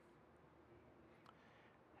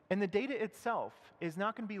 And the data itself is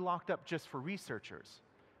not going to be locked up just for researchers.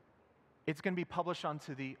 It's going to be published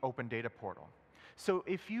onto the Open Data Portal. So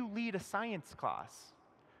if you lead a science class,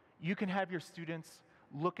 you can have your students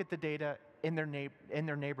look at the data in their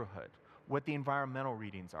neighborhood, what the environmental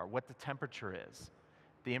readings are, what the temperature is,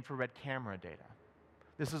 the infrared camera data.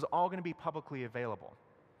 This is all going to be publicly available.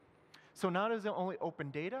 So not is it only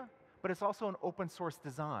open data, but it's also an open source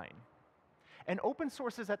design. And open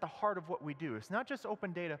source is at the heart of what we do. It's not just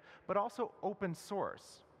open data, but also open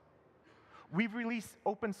source. We've released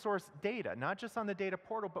open source data, not just on the data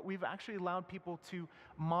portal, but we've actually allowed people to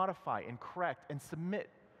modify and correct and submit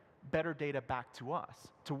better data back to us,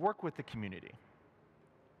 to work with the community.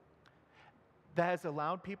 That has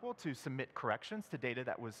allowed people to submit corrections to data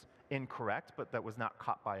that was incorrect, but that was not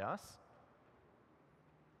caught by us,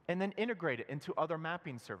 and then integrate it into other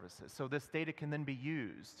mapping services. So this data can then be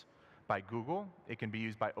used by Google, it can be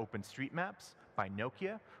used by OpenStreetMaps, by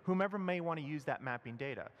Nokia, whomever may want to use that mapping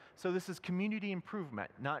data. So this is community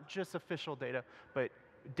improvement, not just official data, but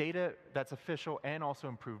data that's official and also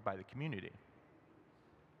improved by the community.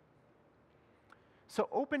 So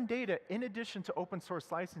open data, in addition to open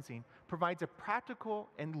source licensing, provides a practical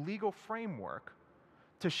and legal framework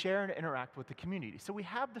to share and interact with the community. So we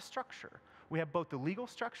have the structure. We have both the legal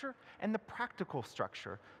structure and the practical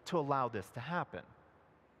structure to allow this to happen.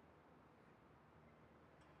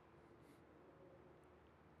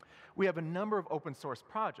 We have a number of open source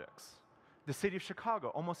projects. The City of Chicago,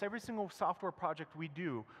 almost every single software project we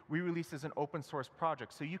do, we release as an open source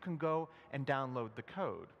project, so you can go and download the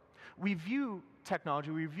code. We view technology,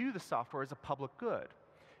 we view the software as a public good.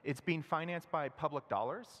 It's being financed by public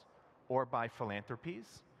dollars or by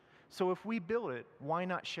philanthropies. So if we build it, why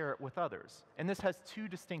not share it with others? And this has two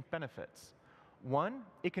distinct benefits. One,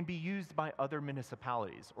 it can be used by other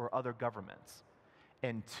municipalities or other governments.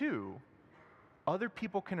 And two, other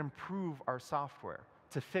people can improve our software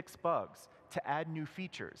to fix bugs, to add new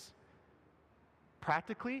features.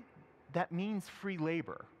 Practically, that means free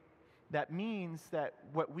labor. That means that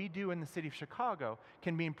what we do in the City of Chicago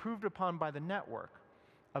can be improved upon by the network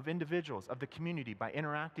of individuals, of the community, by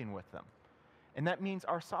interacting with them. And that means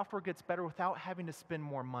our software gets better without having to spend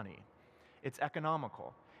more money. It's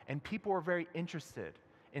economical. And people are very interested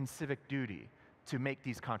in civic duty to make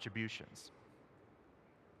these contributions.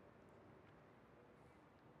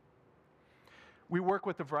 We work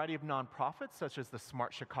with a variety of nonprofits, such as the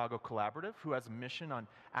Smart Chicago Collaborative, who has a mission on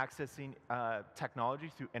accessing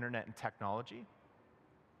technology through internet and technology,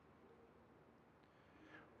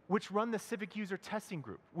 which run the Civic User Testing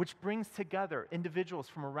Group, which brings together individuals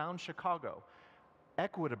from around Chicago,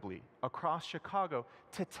 equitably across Chicago,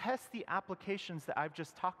 to test the applications that I've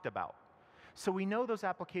just talked about. So we know those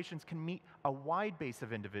applications can meet a wide base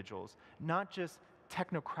of individuals, not just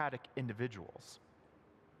technocratic individuals.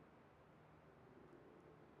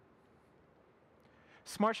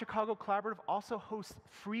 Smart Chicago Collaborative also hosts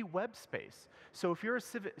free web space. So if you're a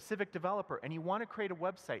civic developer and you want to create a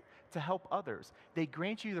website to help others, they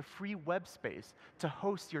grant you the free web space to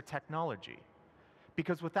host your technology.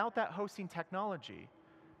 Because without that hosting technology,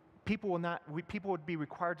 people would be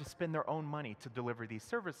required to spend their own money to deliver these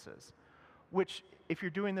services, which, if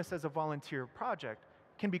you're doing this as a volunteer project,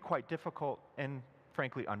 can be quite difficult and,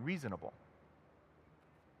 frankly, unreasonable.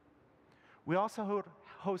 We also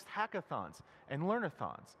host hackathons and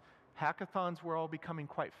learnathons. Hackathons we're all becoming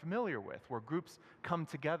quite familiar with, where groups come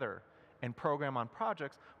together and program on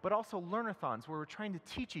projects, but also learnathons where we're trying to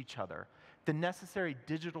teach each other the necessary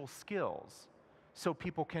digital skills so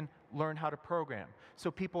people can learn how to program,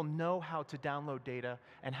 so people know how to download data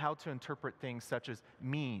and how to interpret things such as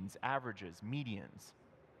means, averages, medians.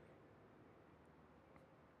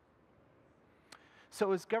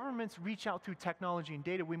 So as governments reach out through technology and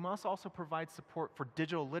data, we must also provide support for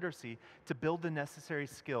digital literacy to build the necessary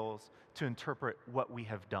skills to interpret what we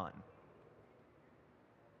have done.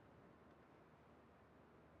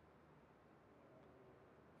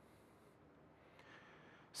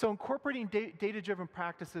 So incorporating data-driven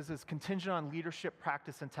practices is contingent on leadership,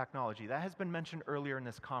 practice, and technology. That has been mentioned earlier in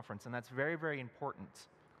this conference, and that's very, very important.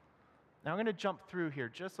 Now I'm going to jump through here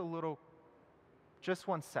just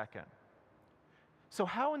 1 second. So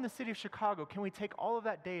how in the city of Chicago can we take all of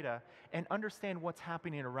that data and understand what's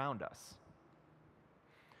happening around us?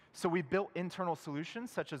 So we built internal solutions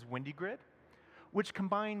such as WindyGrid, which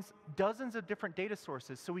combines dozens of different data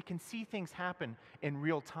sources so we can see things happen in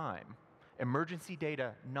real time. Emergency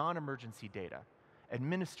data, non-emergency data,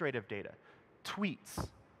 administrative data, tweets.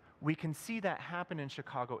 We can see that happen in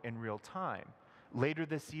Chicago in real time. Later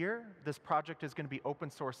this year, this project is going to be open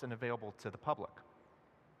source and available to the public.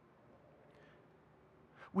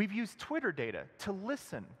 We've used Twitter data to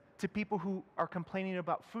listen to people who are complaining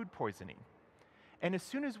about food poisoning. And as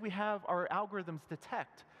soon as we have our algorithms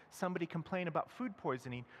detect somebody complain about food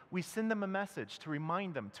poisoning, we send them a message to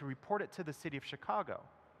remind them to report it to the city of Chicago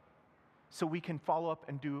so we can follow up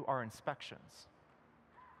and do our inspections.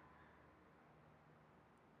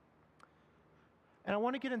 And I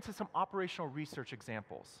want to get into some operational research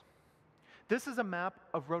examples. This is a map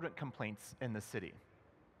of rodent complaints in the city.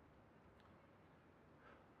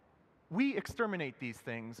 We exterminate these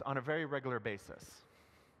things on a very regular basis.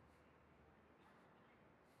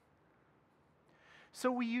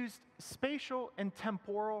 So we used spatial and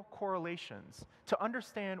temporal correlations to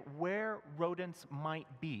understand where rodents might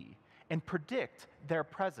be and predict their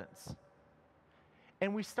presence.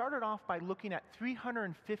 And we started off by looking at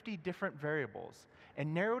 350 different variables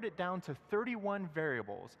and narrowed it down to 31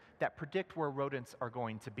 variables that predict where rodents are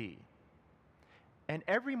going to be. And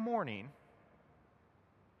every morning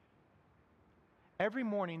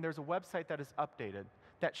there's a website that is updated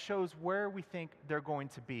that shows where we think they're going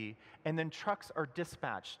to be, and then trucks are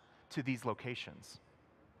dispatched to these locations.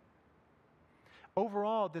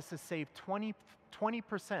 Overall, this has saved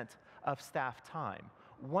 20% of staff time.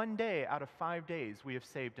 1 day out of 5 days we have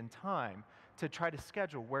saved in time to try to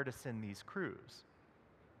schedule where to send these crews.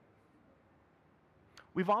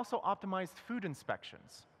 We've also optimized food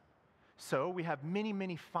inspections. So we have many,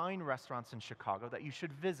 many fine restaurants in Chicago that you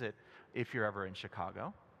should visit if you're ever in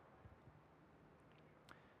Chicago.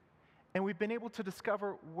 And we've been able to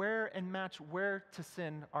discover where and match where to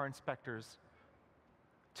send our inspectors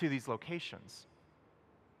to these locations.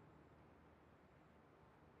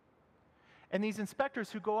 And these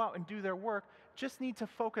inspectors who go out and do their work just need to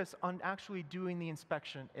focus on actually doing the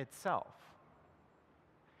inspection itself.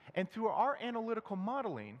 And through our analytical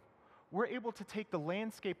modeling, we're able to take the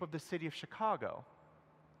landscape of the city of Chicago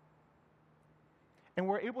and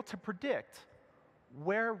we're able to predict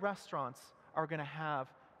where restaurants are going to have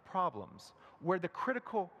problems, where the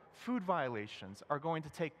critical food violations are going to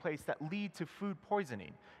take place that lead to food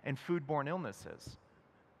poisoning and foodborne illnesses.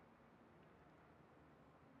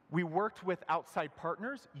 We worked with outside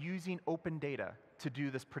partners using open data to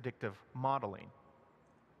do this predictive modeling.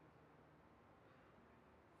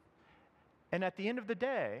 And at the end of the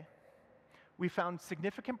day, we found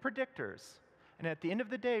significant predictors, and at the end of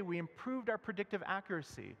the day, we improved our predictive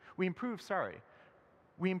accuracy. We improved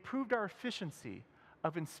our efficiency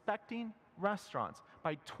of inspecting restaurants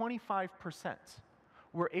by 25%.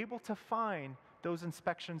 We're able to find those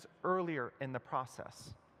inspections earlier in the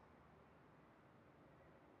process.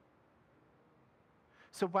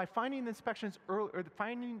 So by finding the inspections or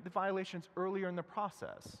finding the violations earlier in the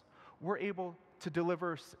process, we're able to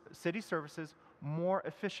deliver city services more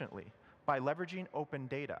efficiently, by leveraging open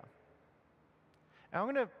data. And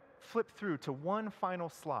I'm going to flip through to one final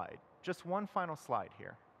slide, just one final slide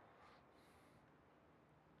here.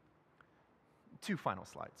 Two final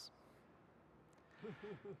slides.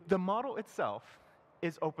 The model itself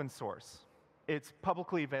is open source. It's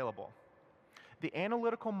publicly available. The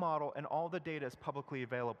analytical model and all the data is publicly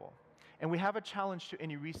available. And we have a challenge to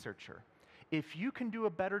any researcher. If you can do a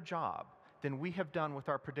better job than we have done with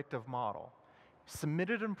our predictive model, submit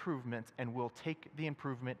an improvement and we'll take the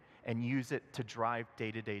improvement and use it to drive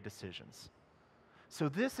day-to-day decisions. So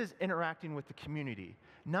this is interacting with the community,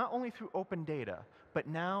 not only through open data, but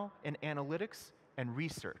now in analytics and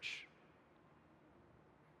research.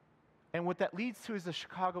 And what that leads to is the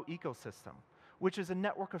Chicago ecosystem, which is a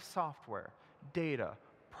network of software, data,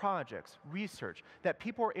 projects, research, that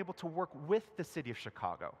people are able to work with the city of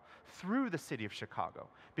Chicago, through the city of Chicago,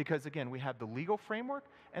 because again, we have the legal framework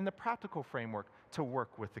and the practical framework to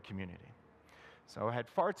work with the community. So I had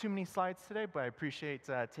far too many slides today, but I appreciate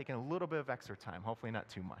taking a little bit of extra time, hopefully not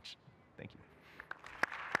too much. Thank you.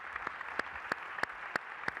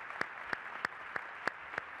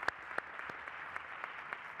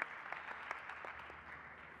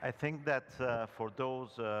 I think that for those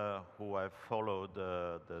who have followed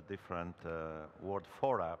the different World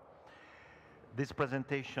Fora, this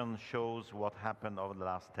presentation shows what happened over the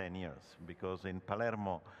last 10 years, because in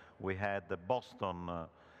Palermo we had the Boston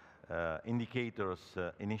Indicators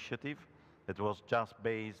Initiative. It was just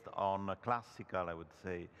based on classical, I would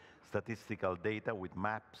say, statistical data with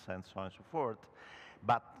maps and so on and so forth,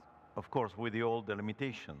 but of course with all the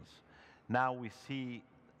limitations. Now we see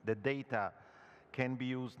the data can be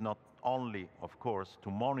used not only, of course, to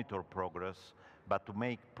monitor progress, but to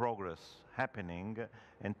make progress happening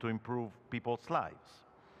and to improve people's lives.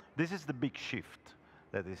 This is the big shift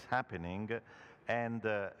that is happening, and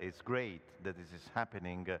it's great that this is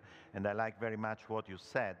happening, and I like very much what you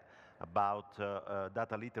said about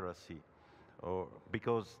data literacy,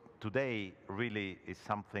 because today really is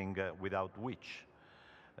something without which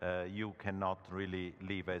you cannot really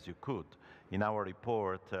live as you could. In our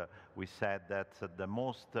report, we said that the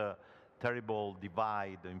most terrible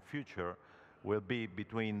divide in future will be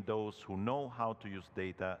between those who know how to use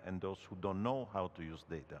data and those who don't know how to use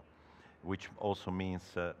data, which also means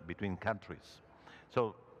between countries.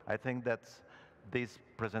 So I think that this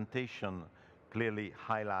presentation clearly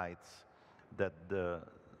highlights that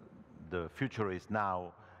the future is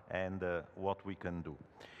now and what we can do.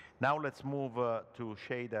 Now let's move to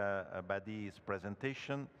Shada Badi's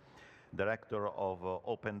presentation, Director of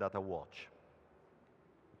Open Data Watch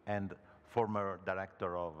and former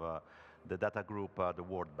Director of the data group at the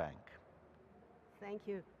World Bank. Thank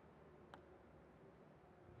you.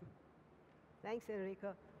 Thanks,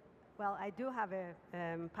 Enrico. Well, I do have a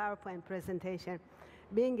PowerPoint presentation.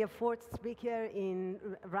 Being a fourth speaker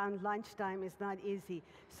around lunchtime is not easy,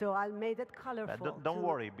 so I made it colorful. Don't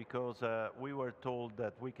worry, because we were told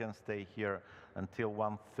that we can stay here until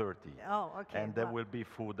 1:30. Oh, okay. And there will be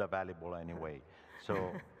food available anyway.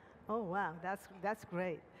 So. Oh, wow, that's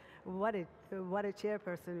great. What a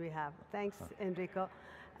chairperson we have. Thanks, Enrico.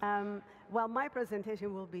 Well, my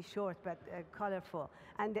presentation will be short but colorful.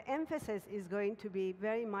 And the emphasis is going to be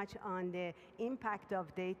very much on the impact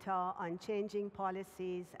of data on changing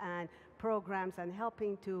policies and programs and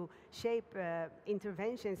helping to shape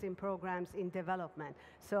interventions in programs in development.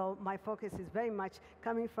 So my focus is very much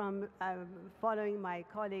coming from following my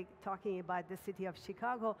colleague talking about the city of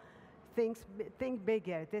Chicago. Think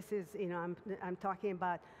bigger. This is, I'm talking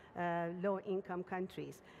about low-income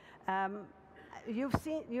countries.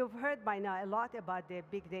 You've heard by now a lot about the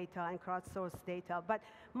big data and crowdsourced data, but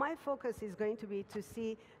my focus is going to be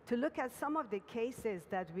to look at some of the cases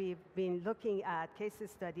that we've been looking at, case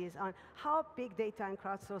studies on how big data and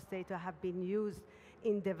crowdsourced data have been used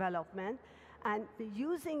in development, and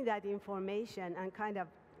using that information and kind of,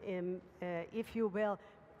 if you will,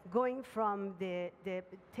 going from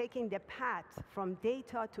taking the path from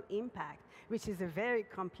data to impact, which is a very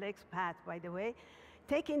complex path, by the way,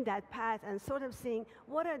 taking that path and sort of seeing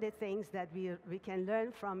what are the things that we can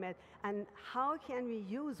learn from it, and how can we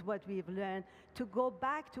use what we've learned to go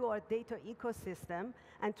back to our data ecosystem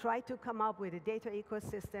and try to come up with a data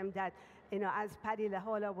ecosystem that, as Paddy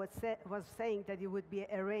Lahola was saying, that it would be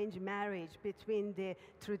an arranged marriage between the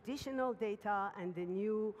traditional data and the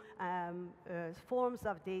new forms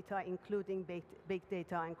of data, including big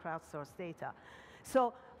data and crowdsourced data.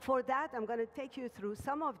 So for that, I'm going to take you through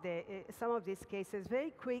some of these cases,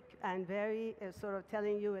 very quick and very sort of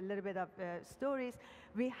telling you a little bit of stories.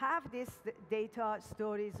 We have these data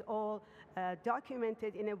stories all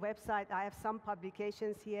documented in a website. I have some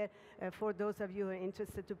publications here for those of you who are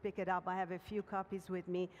interested to pick it up. I have a few copies with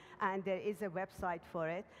me, and there is a website for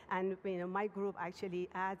it. And my group actually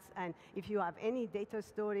adds, and if you have any data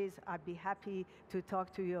stories, I'd be happy to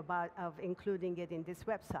talk to you about including it in this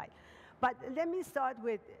website. But let me start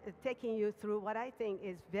with taking you through what I think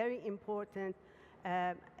is very important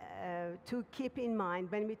to keep in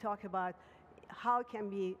mind when we talk about how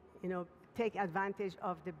can we take advantage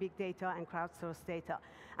of the big data and crowdsourced data.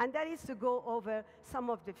 And that is to go over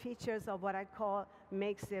some of the features of what I call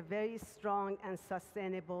makes a very strong and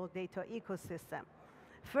sustainable data ecosystem.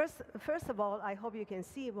 First of all, I hope you can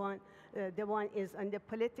see one. The one is on the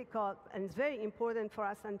political, and it's very important for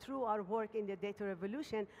us. And through our work in the data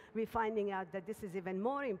revolution, we're finding out that this is even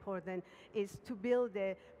more important, is to build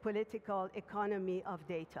a political economy of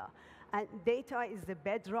data. And data is the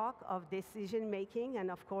bedrock of decision making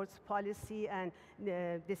and, of course, policy and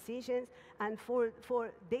decisions. And for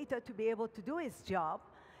data to be able to do its job,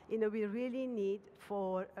 we really need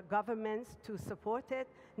for governments to support it,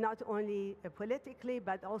 not only politically,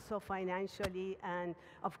 but also financially and,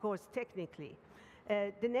 of course, technically.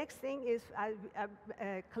 The next thing is,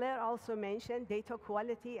 Claire also mentioned, data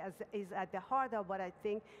quality is at the heart of what I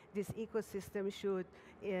think this ecosystem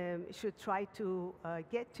should try to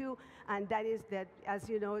get to, and that is that, as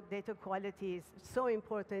you know, data quality is so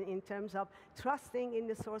important in terms of trusting in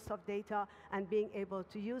the source of data and being able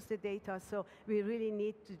to use the data. So we really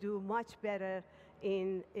need to do much better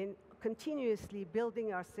in continuously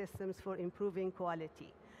building our systems for improving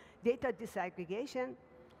quality. Data disaggregation,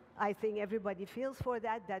 I think everybody feels for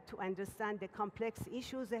that to understand the complex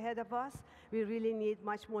issues ahead of us, we really need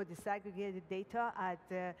much more disaggregated data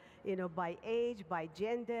at, by age, by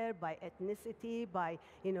gender, by ethnicity, by,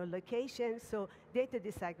 location. So data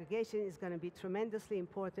disaggregation is going to be tremendously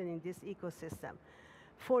important in this ecosystem.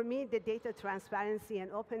 For me, the data transparency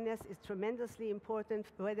and openness is tremendously important,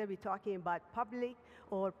 whether we're talking about public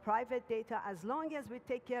or private data. As long as we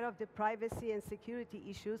take care of the privacy and security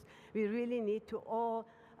issues, we really need to all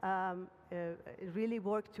really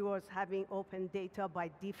work towards having open data by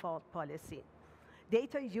default policy.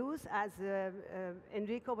 Data use, as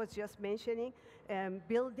Enrico was just mentioning,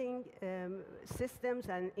 building systems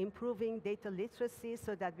and improving data literacy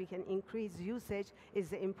so that we can increase usage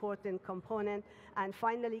is an important component. And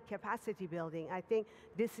finally, capacity building. I think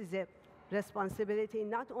this is a responsibility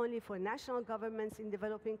not only for national governments in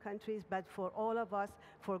developing countries, but for all of us,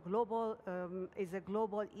 for global, is a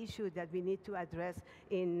global issue that we need to address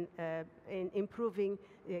in improving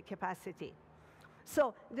capacity.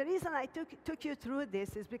 So the reason I took you through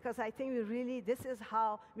this is because I think this is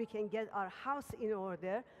how we can get our house in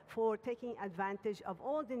order for taking advantage of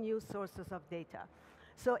all the new sources of data.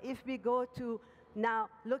 So if we go to now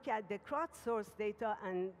look at the crowdsourced data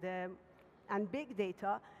and big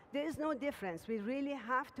data, there is no difference. We really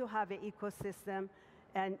have to have an ecosystem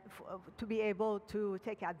and to be able to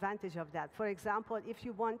take advantage of that. For example, if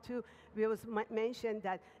you want to, we was mentioned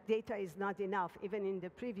that data is not enough, even in the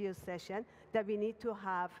previous session, that we need to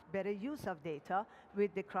have better use of data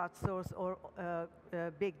with the crowdsourced or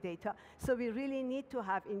big data. So we really need to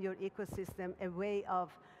have in your ecosystem a way of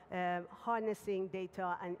harnessing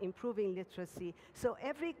data and improving literacy. So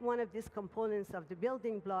every one of these components of the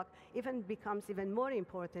building block becomes even more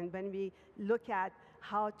important when we look at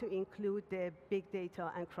how to include the big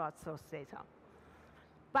data and crowdsourced data.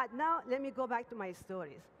 But now let me go back to my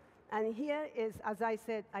stories. And here is, as I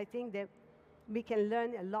said, I think that we can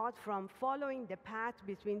learn a lot from following the path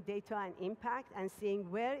between data and impact and seeing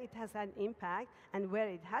where it has had an impact and where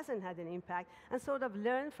it hasn't had an impact, and sort of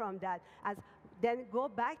learn from that. Then go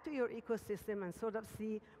back to your ecosystem and sort of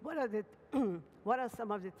see what are some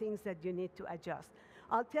of the things that you need to adjust.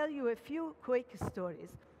 I'll tell you a few quick stories.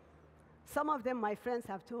 Some of them my friends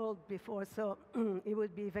have told before, so it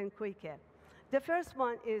would be even quicker. The first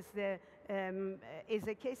one is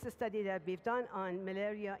a case study that we've done on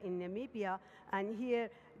malaria in Namibia, and here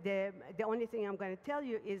the only thing I'm going to tell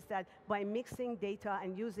you is that by mixing data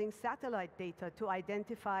and using satellite data to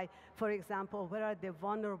identify, for example, where are the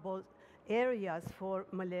vulnerable areas for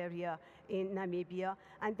malaria in Namibia,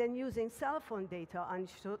 and then using cell phone data and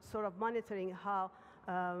sort of monitoring how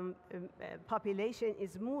population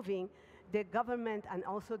is moving, the government and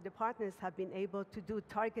also the partners have been able to do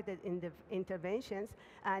targeted interventions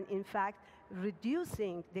and, in fact,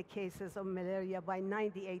 reducing the cases of malaria by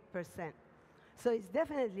 98%. So it's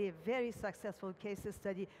definitely a very successful case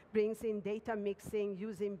study, brings in data mixing,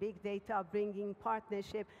 using big data, bringing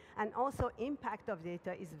partnership, and also impact of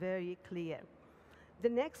data is very clear. The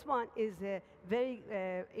next one is a very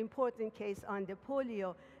important case on the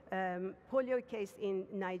polio case in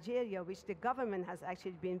Nigeria, which the government has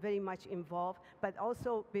actually been very much involved, but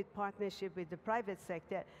also with partnership with the private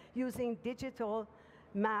sector, using digital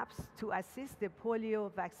maps to assist the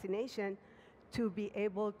polio vaccination to be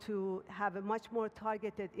able to have a much more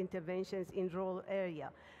targeted interventions in rural area.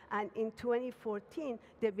 And in 2014,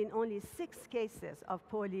 there have been only 6 cases of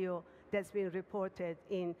polio that's been reported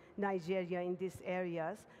in Nigeria in these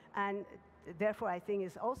areas. And therefore, I think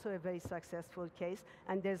it's also a very successful case.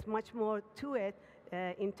 And there's much more to it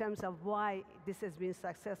in terms of why this has been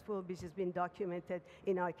successful, which has been documented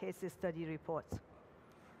in our case study reports.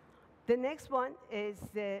 The next one is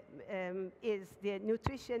the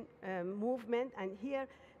nutrition movement, and here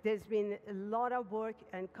there's been a lot of work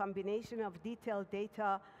and combination of detailed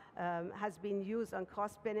data has been used on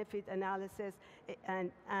cost-benefit analysis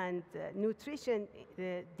and nutrition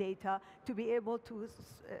data to be able to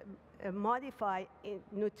modify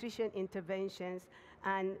nutrition interventions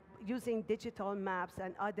and using digital maps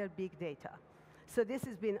and other big data. So this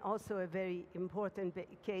has been also a very important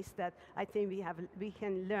case that I think we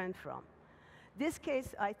can learn from. This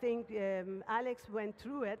case, I think Alex went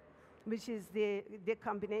through it, which is the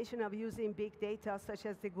combination of using big data such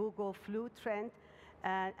as the Google flu trend,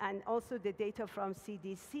 and also the data from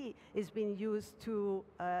CDC is being used to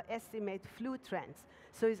estimate flu trends.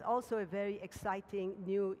 So it's also a very exciting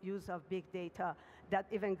new use of big data that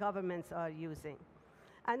even governments are using.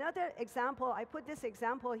 Another example, I put this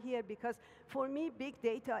example here because for me, big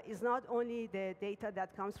data is not only the data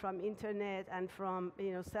that comes from internet and from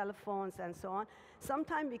cell phones and so on.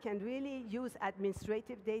 Sometimes we can really use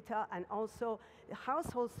administrative data and also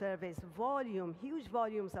household surveys, huge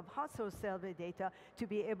volumes of household survey data to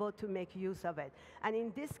be able to make use of it. And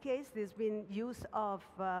in this case, there's been use of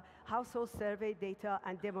household survey data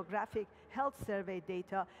and demographic health survey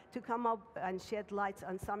data to come up and shed lights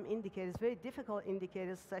on some indicators, very difficult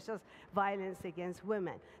indicators such as violence against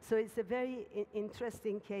women. So it's a very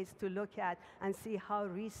interesting case to look at and see how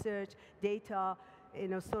research, data,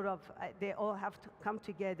 they all have to come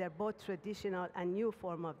together, both traditional and new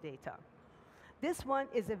form of data. This one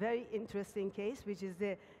is a very interesting case, which is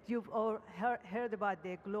you've all heard about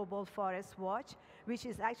the Global Forest Watch, which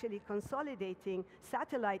is actually consolidating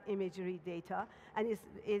satellite imagery data and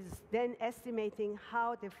is then estimating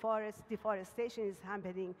how the forest deforestation is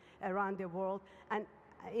happening around the world and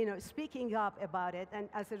speaking up about it. And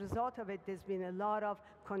as a result of it, there's been a lot of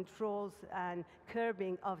controls and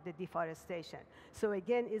curbing of the deforestation. So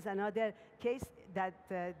again, is another case that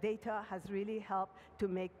data has really helped to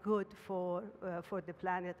make good for the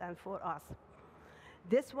planet and for us.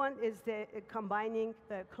 This one is combining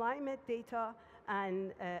climate data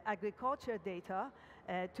and agriculture data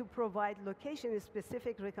to provide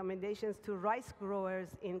location-specific recommendations to rice growers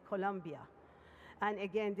in Colombia. And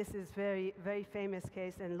again, this is very, very famous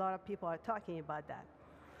case, and a lot of people are talking about that.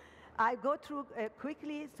 I go through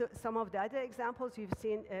quickly some of the other examples. You've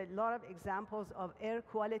seen a lot of examples of air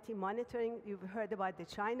quality monitoring. You've heard about the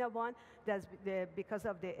China one. That's because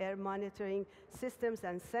of the air monitoring systems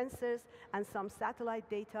and sensors and some satellite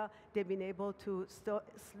data, they've been able to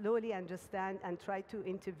slowly understand and try to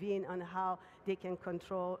intervene on how they can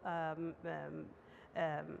control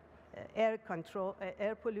air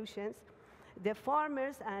pollutions. The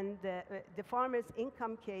farmers and the farmers'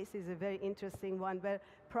 income case is a very interesting one where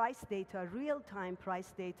price data, real-time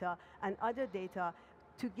price data, and other data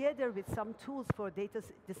together with some tools for data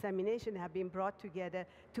dissemination have been brought together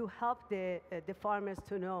to help the farmers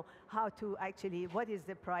to know how to actually, what is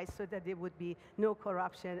the price so that there would be no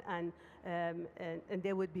corruption and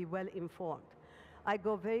they would be well informed. I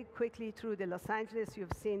go very quickly through the Los Angeles.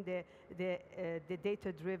 You've seen the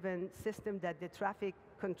data-driven system that the traffic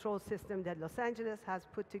control system that Los Angeles has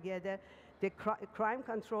put together. The crime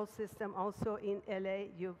control system also in LA,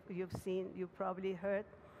 you've seen, you've probably heard.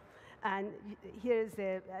 And here's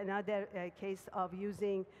another case of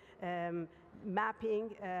using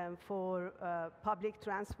mapping for public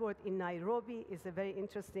transport in Nairobi is a very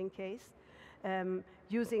interesting case.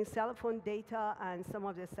 Using cell phone data and some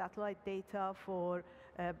of the satellite data for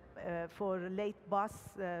late bus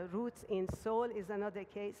routes in Seoul is another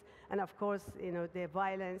case. And of course, the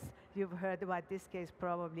violence, you've heard about this case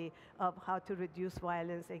probably, of how to reduce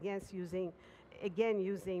violence using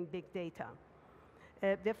big data.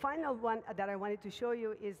 The final one that I wanted to show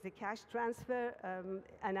you is the cash transfer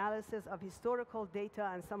analysis of historical data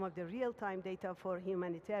and some of the real-time data for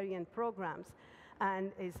humanitarian programs.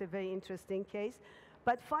 and it's a very interesting case.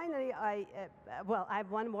 But finally, I have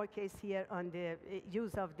one more case here on the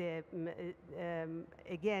use of the,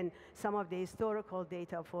 again, some of the historical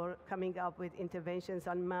data for coming up with interventions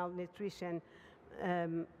on malnutrition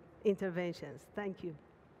interventions. Thank you.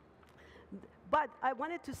 But I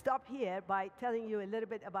wanted to stop here by telling you a little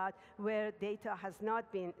bit about where data has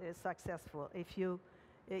not been successful. If you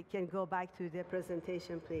can go back to the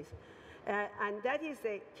presentation, please. And that is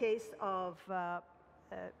a case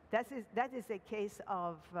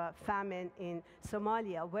of famine in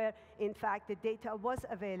Somalia, where in fact the data was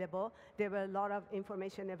available. There were a lot of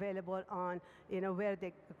information available on, where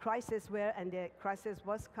the crisis were, and the crisis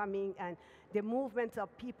was coming, and the movements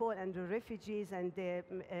of people and the refugees, and the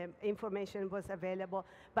information was available.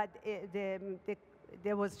 But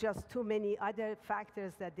there was just too many other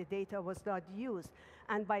factors that the data was not used.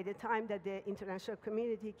 And by the time that the international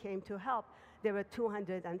community came to help, there were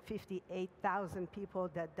 258,000 people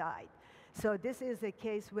that died. So this is a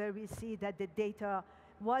case where we see that the data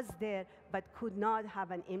was there but could not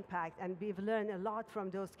have an impact. And we've learned a lot from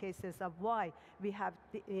those cases of why we have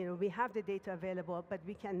the data available, but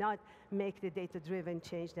we cannot make the data-driven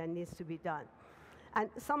change that needs to be done. And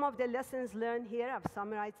some of the lessons learned here, I've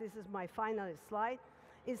summarized, this is my final slide,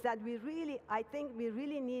 is that I think we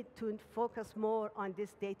really need to focus more on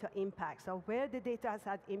this data impact. So where the data has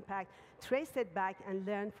had impact, trace it back and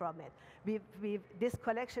learn from it. This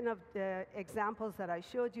collection of the examples that I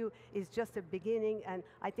showed you is just a beginning, and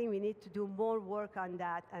I think we need to do more work on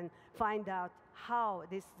that and find out how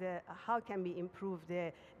can we improve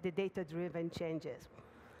the data-driven changes.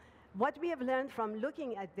 What we have learned from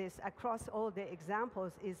looking at this across all the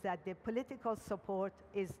examples is that the political support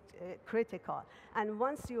is critical. And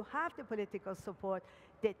once you have the political support,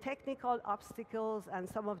 the technical obstacles and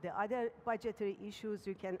some of the other budgetary issues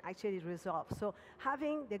you can actually resolve. So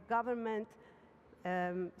having the government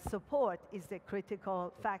support is the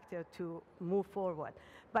critical factor to move forward.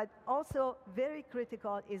 But also very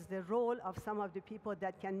critical is the role of some of the people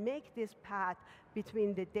that can make this path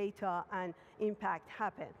between the data and impact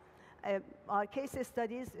happen. Our case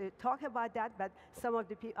studies talk about that, but some of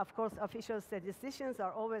the, of course, official statisticians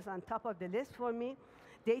are always on top of the list for me.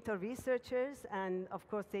 Data researchers and, of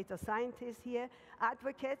course, data scientists here,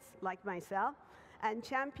 advocates like myself, and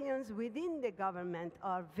champions within the government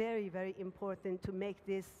are very, very important to make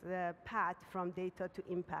this path from data to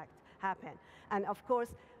impact happen. And, of course,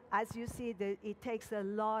 as you see, it takes a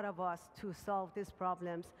lot of us to solve these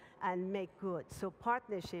problems and make good. So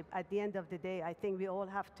partnership, at the end of the day, I think we all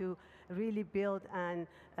have to really build and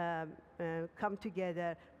come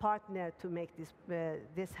together, partner to make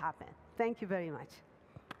this happen. Thank you very much.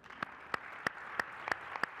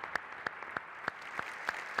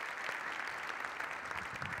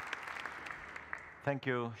 Thank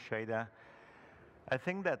you, Shada. I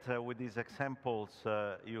think that with these examples,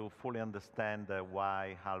 you fully understand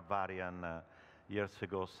why Hal Varian years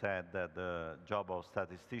ago said that the job of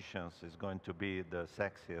statisticians is going to be the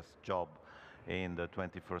sexiest job in the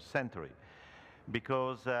 21st century.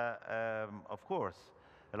 Because, of course,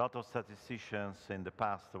 a lot of statisticians in the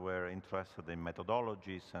past were interested in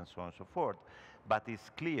methodologies and so on and so forth, but it's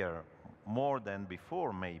clear, more than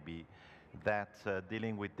before maybe, that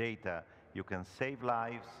dealing with data, you can save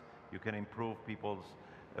lives, you can improve people's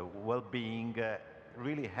well-being,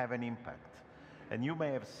 really have an impact. And you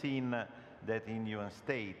may have seen that in United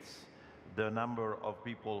States, the number of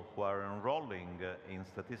people who are enrolling in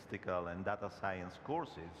statistical and data science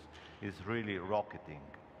courses is really rocketing.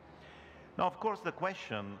 Now, of course, the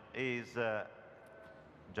question is,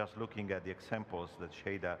 just looking at the examples that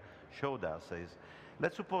Shada showed us, is,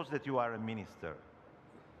 let's suppose that you are a minister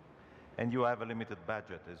and you have a limited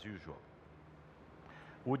budget as usual.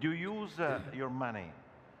 Would you use your money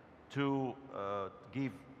to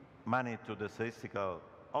give money to the statistical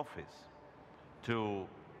office to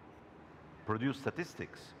produce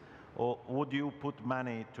statistics? Or would you put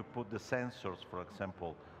money to put the sensors, for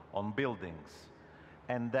example, on buildings,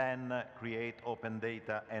 and then create open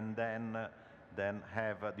data, and then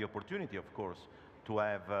have the opportunity, of course, to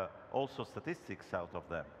have also statistics out of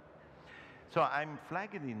them? So I'm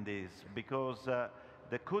flagging in this because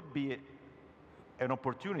there could be an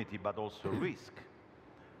opportunity, but also risk,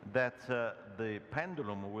 that the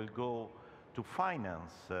pendulum will go to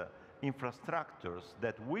finance infrastructures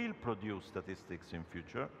that will produce statistics in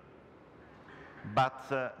future,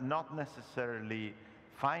 but not necessarily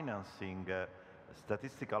financing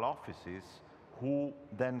statistical offices who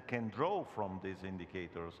then can draw from these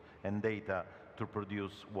indicators and data to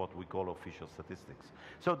produce what we call official statistics.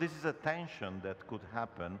 So this is a tension that could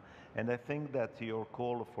happen, and I think that your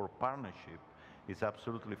call for partnership is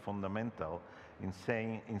absolutely fundamental in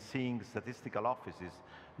seeing statistical offices,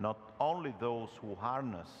 not only those who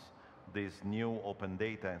harness this new open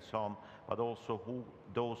data and so on, but also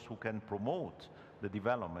those who can promote the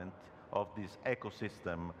development of this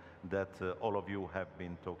ecosystem that all of you have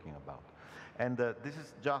been talking about. And this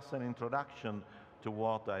is just an introduction to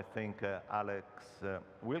what I think Alex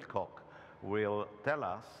Wilcock will tell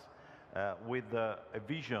us with a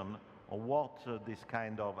vision of what this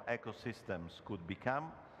kind of ecosystems could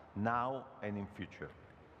become now and in future.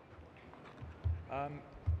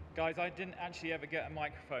 Guys, I didn't actually ever get a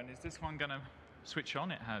microphone. Is this one going to switch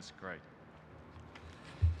on? It has, great.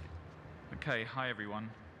 Okay, hi everyone.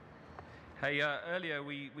 Hey, earlier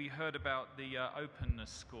we heard about the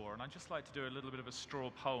openness score, and I'd just like to do a little bit of a straw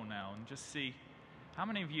poll now and just see how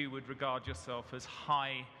many of you would regard yourself as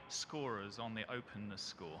high scorers on the openness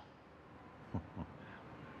score?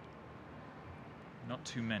 Not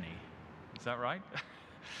too many. Is that right?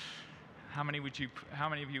 How many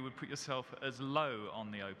of you would put yourself as low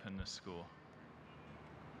on the openness score?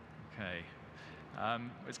 Okay.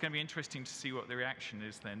 It's going to be interesting to see what the reaction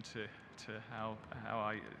is then to how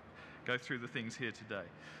I go through the things here today.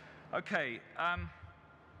 Okay.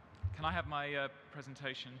 Can I have my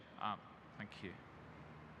presentation? Thank you.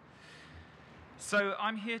 So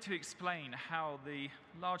I'm here to explain how the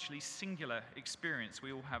largely singular experience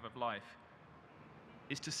we all have of life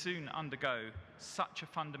is to soon undergo such a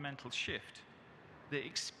fundamental shift that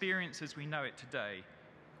experience as we know it today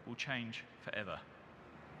will change forever.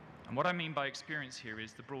 And what I mean by experience here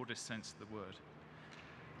is the broadest sense of the word.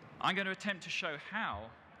 I'm going to attempt to show how,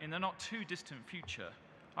 in the not too distant future,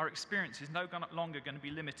 our experience is no longer going to be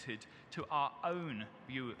limited to our own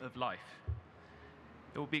view of life.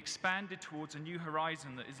 It will be expanded towards a new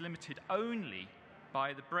horizon that is limited only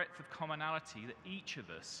by the breadth of commonality that each of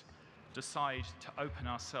us decide to open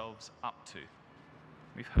ourselves up to.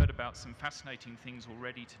 We've heard about some fascinating things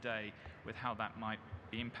already today with how that might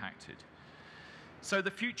be impacted. So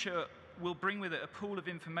the future will bring with it a pool of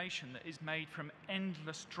information that is made from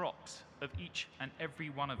endless drops of each and every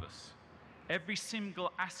one of us, every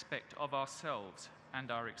single aspect of ourselves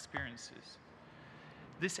and our experiences.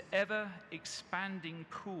 This ever-expanding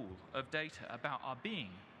pool of data about our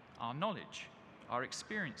being, our knowledge, our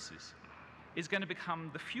experiences, is going to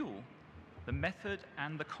become the fuel, the method,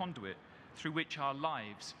 and the conduit through which our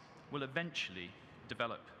lives will eventually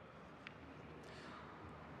develop.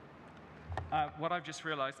 What I've just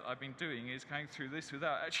realized that I've been doing is going through this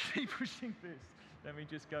without actually pushing this. Let me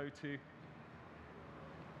just go to...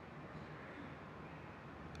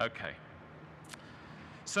 Okay.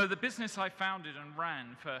 So the business I founded and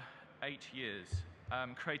ran for 8 years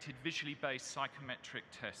created visually based psychometric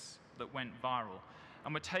tests that went viral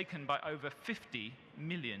and were taken by over 50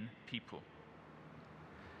 million people.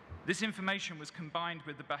 This information was combined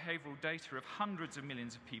with the behavioral data of hundreds of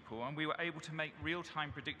millions of people, and we were able to make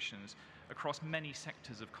real-time predictions across many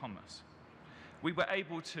sectors of commerce. We were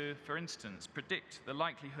able to, for instance, predict the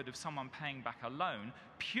likelihood of someone paying back a loan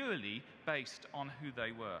purely based on who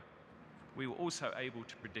they were. We were also able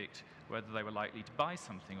to predict whether they were likely to buy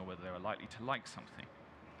something or whether they were likely to like something.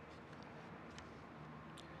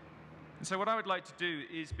 And so what I would like to do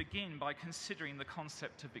is begin by considering the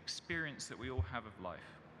concept of experience that we all have of life.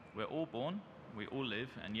 We're all born, we all live,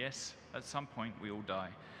 and yes, at some point we all die.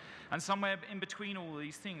 And somewhere in between all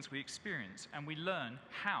these things we experience and we learn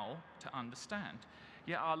how to understand.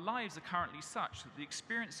 Yet our lives are currently such that the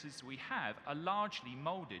experiences we have are largely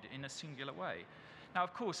molded in a singular way. Now,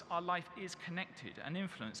 of course, our life is connected and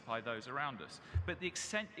influenced by those around us, but the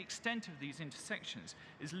extent of these intersections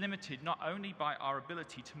is limited not only by our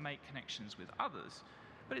ability to make connections with others,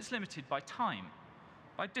 but it's limited by time,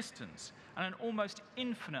 by distance, and an almost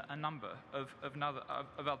infinite number of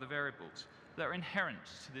other variables that are inherent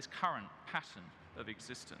to this current pattern of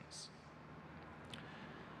existence.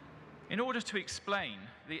 In order to explain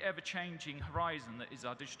the ever-changing horizon that is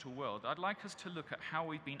our digital world, I'd like us to look at how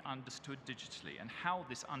we've been understood digitally and how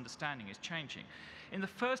this understanding is changing. In the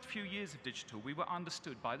first few years of digital, we were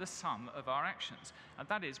understood by the sum of our actions, and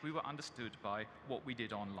that is, we were understood by what we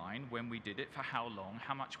did online, when we did it, for how long,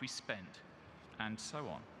 how much we spent, and so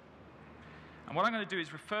on. And what I'm going to do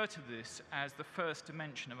is refer to this as the first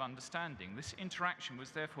dimension of understanding. This interaction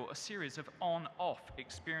was therefore a series of on-off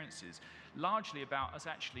experiences, largely about us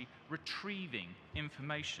actually retrieving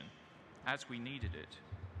information as we needed it.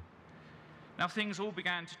 Now things all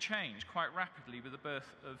began to change quite rapidly with the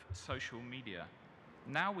birth of social media.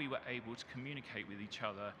 Now we were able to communicate with each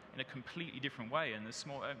other in a completely different way, and this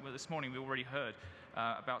morning we already heard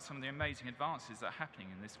about some of the amazing advances that are happening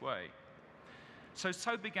in this way.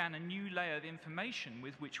 So began a new layer of information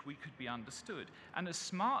with which we could be understood. And as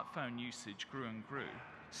smartphone usage grew and grew,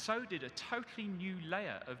 so did a totally new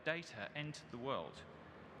layer of data enter the world.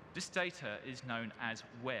 This data is known as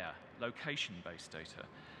WHERE, location-based data.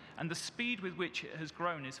 And the speed with which it has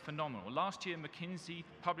grown is phenomenal. Last year, McKinsey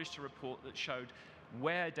published a report that showed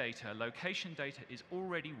WHERE data, location data, is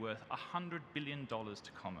already worth $100 billion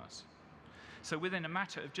to commerce. So within a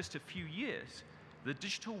matter of just a few years, the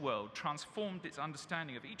digital world transformed its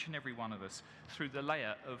understanding of each and every one of us through the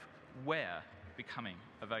layer of WHERE becoming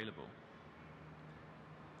available.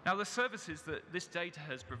 Now, the services that this data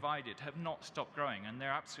has provided have not stopped growing, and they're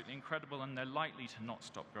absolutely incredible, and they're likely to not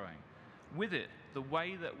stop growing. With it, the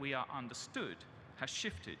way that we are understood has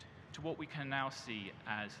shifted to what we can now see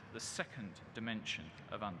as the second dimension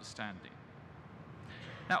of understanding.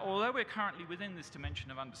 Now, although we're currently within this dimension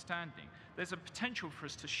of understanding, there's a potential for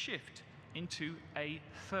us to shift into a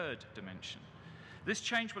third dimension. This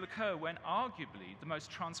change will occur when arguably the most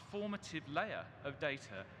transformative layer of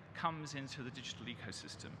data comes into the digital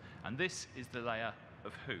ecosystem, and this is the layer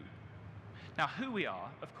of who. Now, who we are,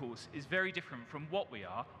 of course, is very different from what we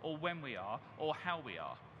are, or when we are, or how we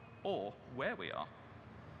are, or where we are.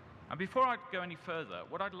 And before I go any further,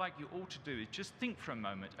 what I'd like you all to do is just think for a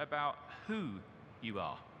moment about who you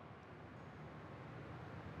are.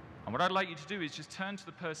 And what I'd like you to do is just turn to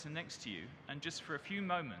the person next to you and just for a few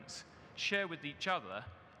moments share with each other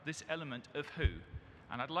this element of who.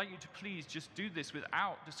 And I'd like you to please just do this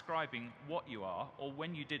without describing what you are or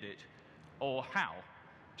when you did it or how.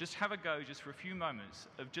 Just have a go just for a few moments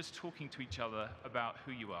of just talking to each other about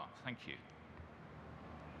who you are. Thank you.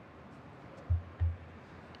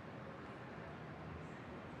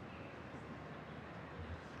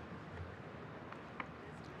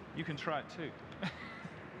 You can try it too.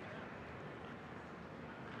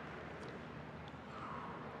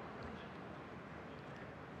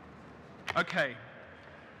 Okay.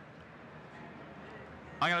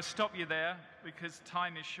 I'm going to stop you there because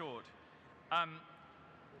time is short.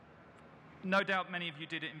 No doubt many of you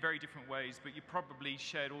did it in very different ways, but you probably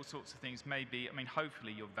shared all sorts of things, maybe,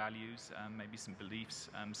 hopefully your values, maybe some beliefs,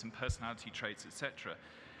 some personality traits, etc.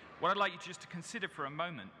 What I'd like you just to consider for a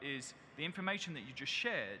moment is the information that you just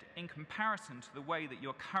shared in comparison to the way that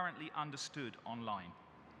you're currently understood online.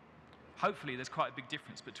 Hopefully there's quite a big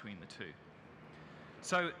difference between the two.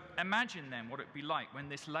 So imagine then what it'd be like when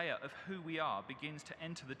this layer of who we are begins to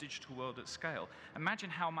enter the digital world at scale. Imagine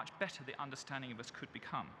how much better the understanding of us could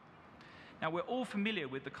become. Now, we're all familiar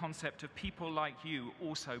with the concept of people like you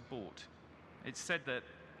also bought. It's said that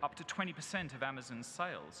up to 20% of Amazon's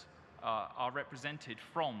sales are represented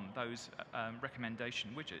from those recommendation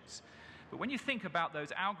widgets. But when you think about those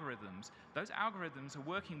algorithms are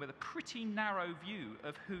working with a pretty narrow view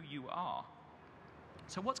of who you are.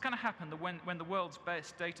 So what's going to happen when the world's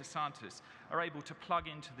best data scientists are able to plug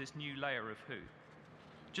into this new layer of who?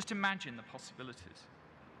 Just imagine the possibilities.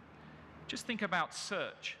 Just think about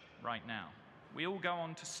search right now. We all go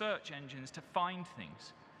on to search engines to find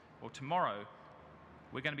things. Well, tomorrow,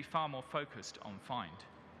 we're going to be far more focused on find.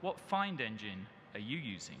 What find engine are you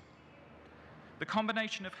using? The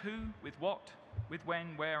combination of who with what, with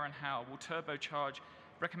when, where, and how will turbocharge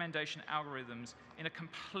recommendation algorithms in a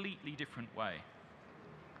completely different way.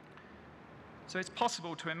 So it's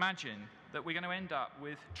possible to imagine that we're going to end up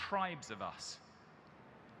with tribes of us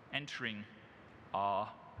entering our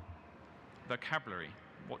vocabulary.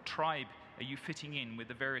 What tribe are you fitting in with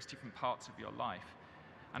the various different parts of your life?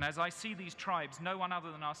 And as I see these tribes, no one other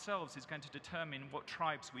than ourselves is going to determine what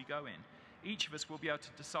tribes we go in. Each of us will be able to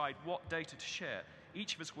decide what data to share.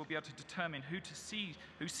 Each of us will be able to determine who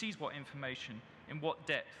sees what information, in what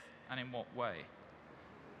depth, and in what way.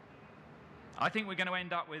 I think we're going to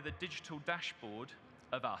end up with a digital dashboard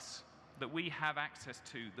of us that we have access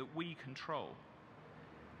to, that we control.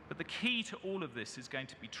 But the key to all of this is going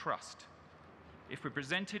to be trust. If we're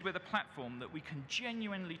presented with a platform that we can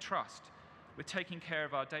genuinely trust with taking care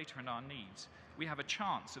of our data and our needs, we have a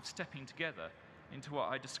chance of stepping together into what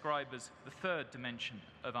I describe as the third dimension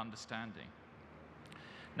of understanding.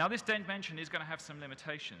 Now, this dimension is going to have some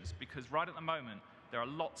limitations because right at the moment, there are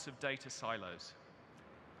lots of data silos.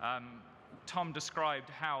 Tom described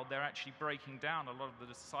how they're actually breaking down a lot of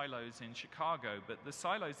the silos in Chicago, but the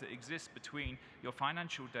silos that exist between your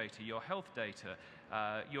financial data, your health data,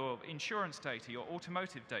 your insurance data, your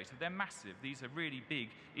automotive data, they're massive. These are really big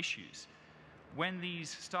issues. When these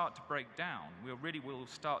start to break down, we really will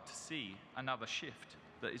start to see another shift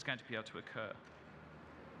that is going to be able to occur.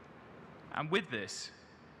 And with this,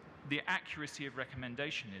 the accuracy of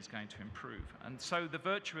recommendation is going to improve. And so the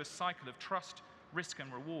virtuous cycle of trust, risk,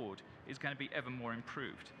 and reward is going to be ever more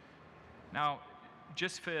improved. Now,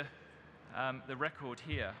 just for the record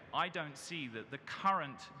here, I don't see that the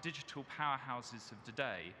current digital powerhouses of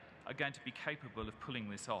today are going to be capable of pulling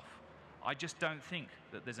this off. I just don't think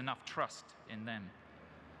that there's enough trust in them.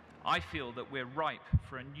 I feel that we're ripe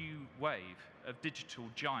for a new wave of digital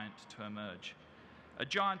giant to emerge. A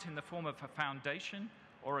giant in the form of a foundation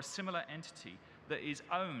or a similar entity that is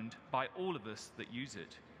owned by all of us that use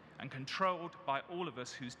it and controlled by all of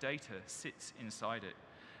us whose data sits inside it.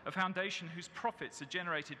 A foundation whose profits are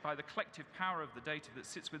generated by the collective power of the data that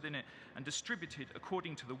sits within it and distributed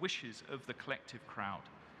according to the wishes of the collective crowd.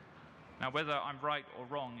 Now, whether I'm right or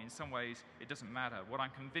wrong, in some ways, it doesn't matter. What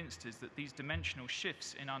I'm convinced is that these dimensional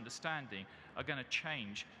shifts in understanding are going to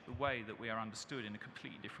change the way that we are understood in a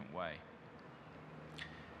completely different way.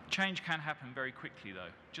 Change can happen very quickly,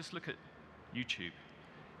 though. Just look at YouTube.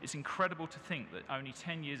 It's incredible to think that only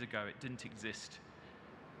 10 years ago it didn't exist.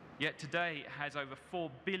 Yet today it has over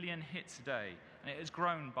 4 billion hits a day, and it has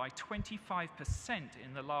grown by 25%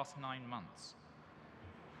 in the last 9 months.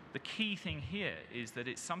 The key thing here is that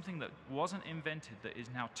it's something that wasn't invented that is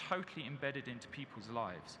now totally embedded into people's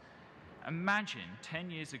lives. Imagine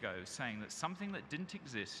 10 years ago saying that something that didn't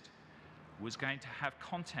exist was going to have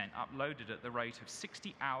content uploaded at the rate of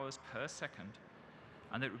 60 hours per second,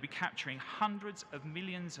 and that it would be capturing hundreds of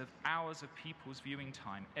millions of hours of people's viewing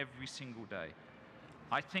time every single day.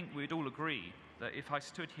 I think we'd all agree that if I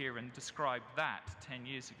stood here and described that 10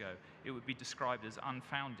 years ago, it would be described as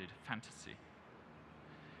unfounded fantasy.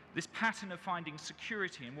 This pattern of finding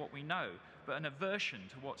security in what we know, but an aversion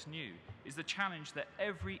to what's new, is the challenge that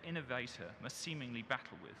every innovator must seemingly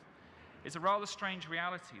battle with. It's a rather strange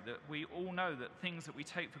reality that we all know that things that we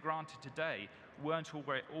take for granted today weren't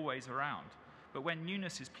always around. But when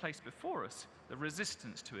newness is placed before us, the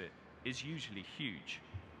resistance to it is usually huge.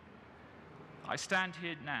 I stand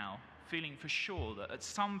here now feeling for sure that at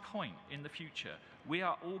some point in the future, we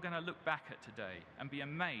are all going to look back at today and be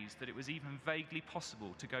amazed that it was even vaguely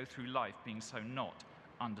possible to go through life being so not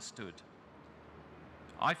understood.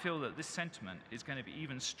 I feel that this sentiment is going to be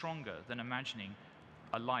even stronger than imagining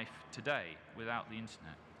a life today without the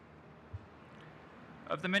internet.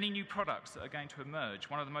 Of the many new products that are going to emerge,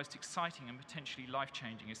 one of the most exciting and potentially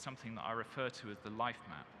life-changing is something that I refer to as the life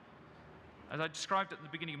map. As I described at the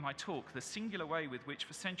beginning of my talk, the singular way with which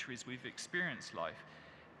for centuries we've experienced life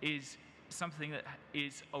is something that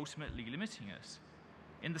is ultimately limiting us.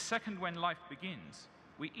 In the second when life begins,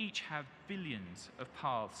 we each have billions of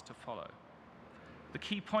paths to follow. The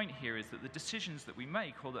key point here is that the decisions that we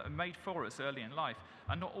make or that are made for us early in life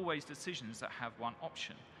are not always decisions that have one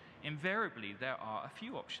option. Invariably, there are a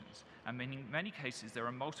few options, and in many cases there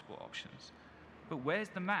are multiple options. But where's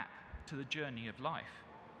the map to the journey of life?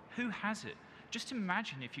 Who has it? Just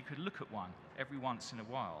imagine if you could look at one every once in a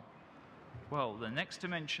while. Well, the next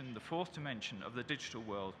dimension, the fourth dimension of the digital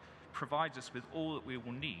world, provides us with all that we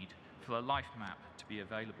will need for the life map to be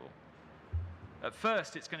available. At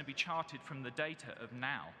first, it's going to be charted from the data of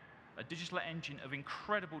now, a digital engine of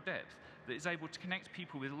incredible depth that is able to connect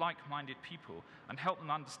people with like-minded people and help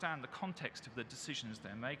them understand the context of the decisions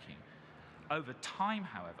they're making. Over time,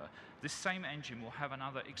 however, this same engine will have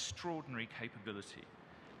another extraordinary capability,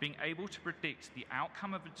 being able to predict the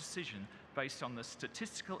outcome of a decision based on the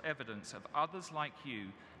statistical evidence of others like you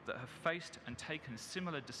that have faced and taken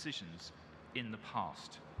similar decisions in the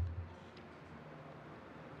past.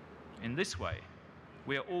 In this way,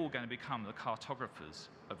 we are all going to become the cartographers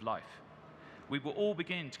of life. We will all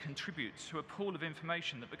begin to contribute to a pool of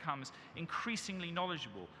information that becomes increasingly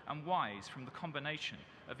knowledgeable and wise from the combination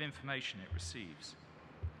of information it receives.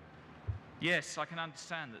 Yes, I can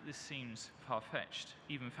understand that this seems far-fetched,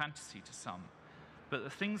 even fantasy to some, but the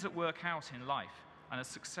things that work out in life and are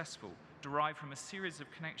successful derive from a series of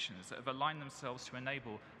connections that have aligned themselves to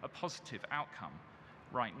enable a positive outcome.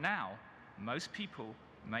 Right now, most people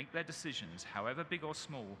make their decisions, however big or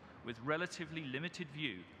small, with relatively limited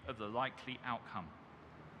view of the likely outcome.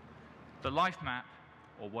 The life map,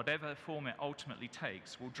 or whatever form it ultimately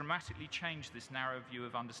takes, will dramatically change this narrow view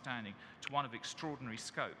of understanding to one of extraordinary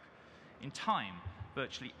scope. In time,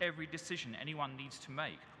 virtually every decision anyone needs to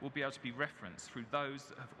make will be able to be referenced through those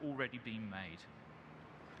that have already been made.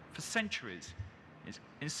 For centuries,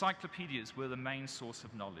 encyclopedias were the main source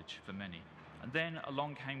of knowledge for many. And then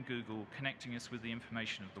along came Google, connecting us with the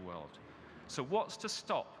information of the world. So what's to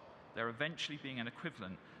stop there eventually being an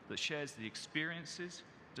equivalent that shares the experiences,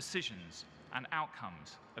 decisions, and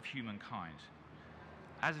outcomes of humankind?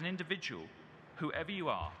 As an individual, whoever you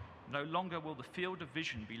are, no longer will the field of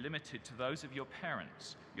vision be limited to those of your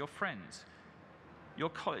parents, your friends, your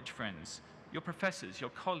college friends, your professors,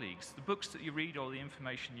 your colleagues, the books that you read, or the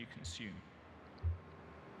information you consume.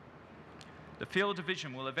 The field of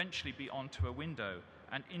vision will eventually be onto a window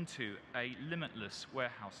and into a limitless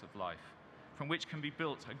warehouse of life, from which can be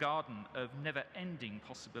built a garden of never-ending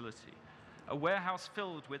possibility, a warehouse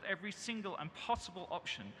filled with every single and possible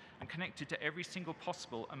option and connected to every single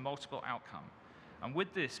possible and multiple outcome. And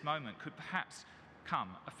with this moment could perhaps come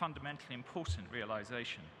a fundamentally important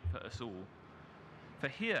realization for us all. For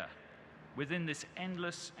here, within this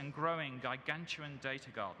endless and growing gargantuan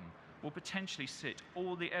data garden, will potentially sit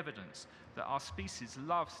all the evidence that our species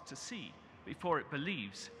loves to see before it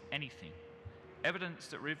believes anything. Evidence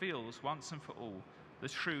that reveals once and for all the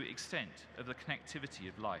true extent of the connectivity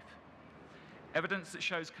of life. Evidence that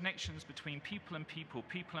shows connections between people and people,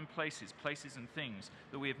 people and places, places and things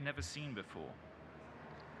that we have never seen before.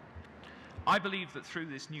 I believe that through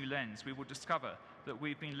this new lens, we will discover that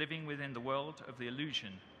we've been living within the world of the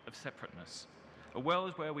illusion of separateness, a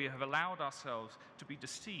world where we have allowed ourselves to be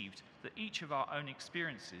deceived that each of our own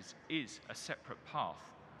experiences is a separate path.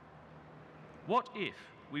 What if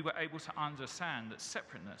we were able to understand that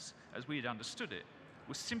separateness, as we had understood it,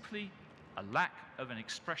 was simply a lack of an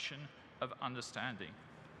expression of understanding?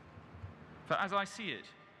 For as I see it,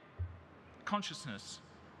 consciousness,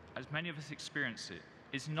 as many of us experience it,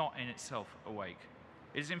 is not in itself awake.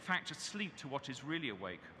 It is in fact asleep to what is really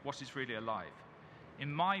awake, what is really alive.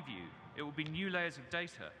 In my view, it will be new layers of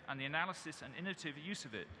data and the analysis and innovative use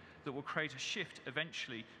of it that will create a shift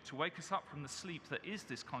eventually to wake us up from the sleep that is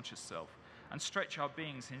this conscious self and stretch our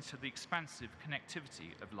beings into the expansive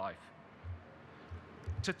connectivity of life.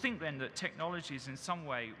 To think then that technology is in some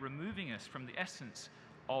way removing us from the essence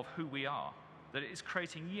of who we are, that it is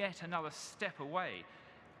creating yet another step away,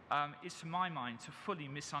 is to my mind to fully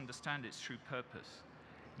misunderstand its true purpose.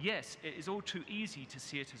 Yes, it is all too easy to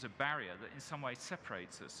see it as a barrier that in some way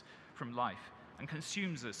separates us from life and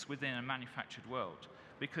consumes us within a manufactured world,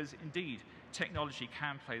 because indeed technology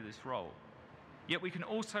can play this role. Yet we can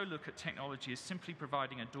also look at technology as simply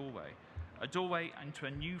providing a doorway into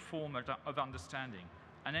a new form of understanding,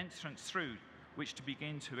 an entrance through which to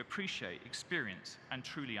begin to appreciate, experience, and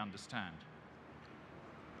truly understand.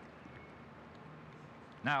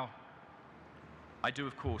 Now, I do,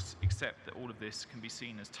 of course, accept that all of this can be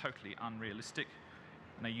seen as totally unrealistic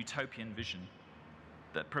and a utopian vision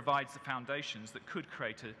that provides the foundations that could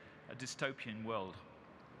create a dystopian world.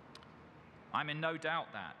 I'm in no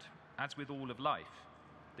doubt that, as with all of life,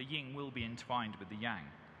 the yin will be entwined with the yang,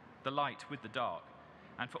 the light with the dark,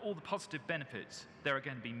 and for all the positive benefits, there are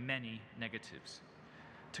going to be many negatives.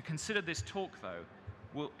 To consider this talk,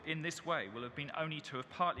 though, in this way will have been only to have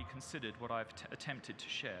partly considered what I've attempted to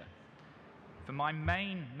share. For my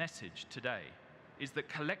main message today is that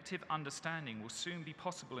collective understanding will soon be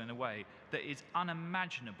possible in a way that is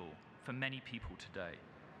unimaginable for many people today,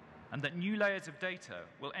 and that new layers of data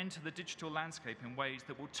will enter the digital landscape in ways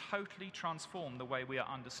that will totally transform the way we are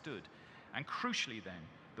understood, and crucially then,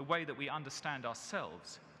 the way that we understand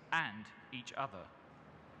ourselves and each other.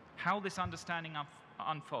 How this understanding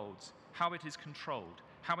unfolds, how it is controlled,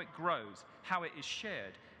 how it grows, how it is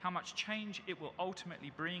shared, how much change it will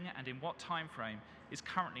ultimately bring and in what time frame is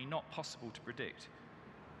currently not possible to predict.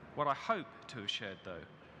 What I hope to have shared, though,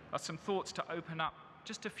 are some thoughts to open up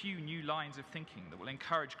just a few new lines of thinking that will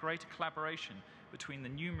encourage greater collaboration between the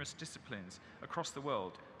numerous disciplines across the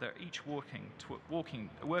world that are each working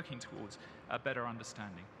towards a better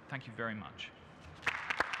understanding. Thank you very much.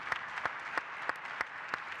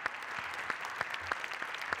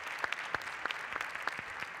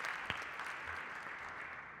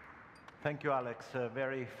 Thank you, Alex.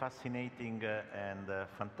 Very fascinating and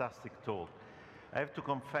fantastic talk. I have to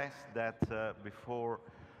confess that before,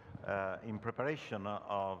 in preparation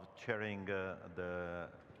of chairing the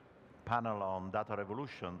panel on data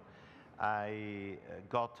revolution, I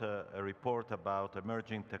got a report about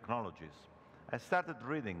emerging technologies. I started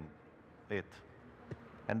reading it,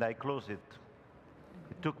 and I closed it.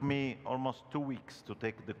 It took me almost 2 weeks to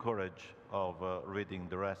take the courage of reading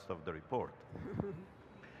the rest of the report.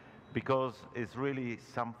 Because it's really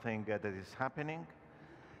something that is happening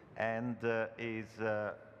and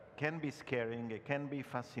can be scaring, it can be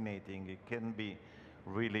fascinating, it can be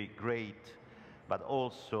really great, but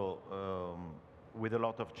also with a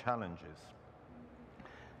lot of challenges.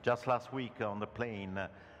 Just last week on the plane,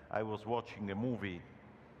 I was watching a movie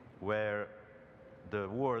where the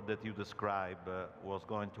world that you describe was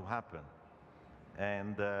going to happen.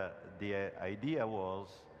 And the idea was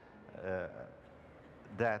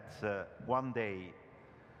that one day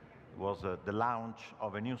was the launch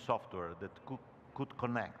of a new software that could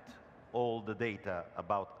connect all the data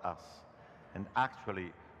about us, and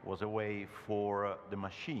actually was a way for the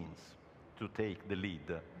machines to take the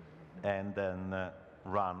lead and then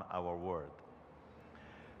run our world.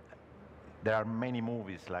 There are many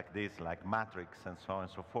movies like this, like Matrix and so on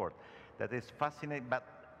and so forth, that is fascinating, but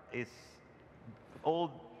it's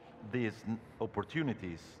all these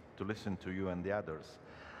opportunities to listen to you and the others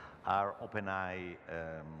are open-eye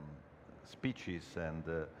speeches and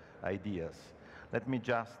ideas. Let me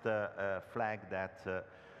just flag that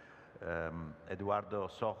Eduardo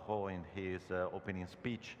Sojo, in his opening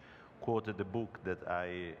speech, quoted the book that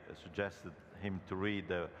I suggested him to read,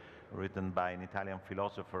 written by an Italian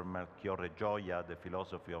philosopher, Melchiorre Gioia, The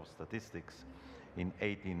Philosophy of Statistics, in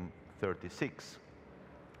 1836.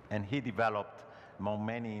 And he developed, among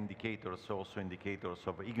many indicators, also indicators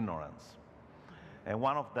of ignorance. And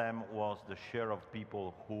one of them was the share of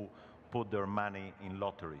people who put their money in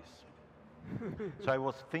lotteries. So I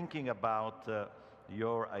was thinking about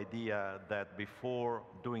your idea that before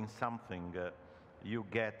doing something, you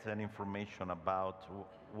get an information about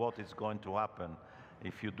what is going to happen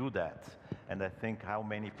if you do that. And I think how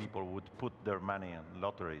many people would put their money in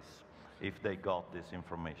lotteries if they got this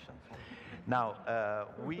information. Now,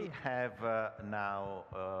 we have now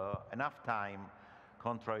enough time,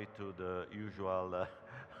 contrary to the usual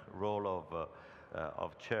role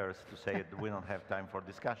of chairs, to say that we don't have time for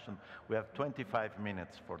discussion. We have 25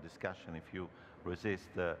 minutes for discussion if you resist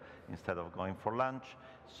instead of going for lunch.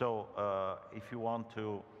 So if you want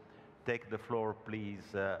to take the floor, please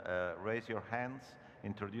raise your hands,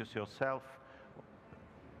 introduce yourself.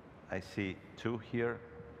 I see two here.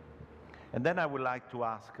 And then I would like to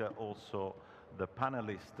ask also the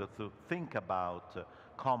panelists to think about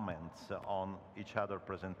comments on each other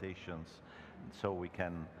presentations so we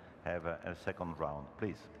can have a second round.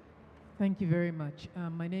 Please. Thank you very much.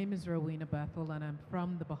 My name is Rowena Bethel, and I'm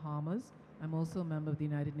from the Bahamas. I'm also a member of the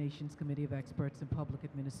United Nations Committee of Experts in Public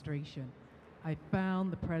Administration. I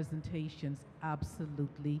found the presentations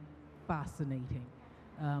absolutely fascinating.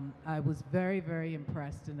 I was very, very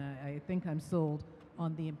impressed, and I think I'm sold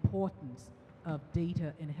on the importance of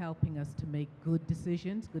data in helping us to make good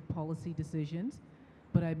decisions, good policy decisions.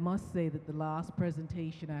 But I must say that the last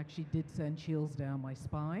presentation actually did send chills down my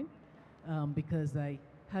spine because I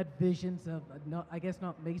had visions of, I guess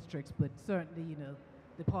not Matrix, but certainly, you know,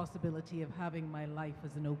 the possibility of having my life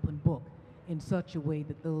as an open book in such a way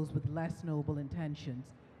that those with less noble intentions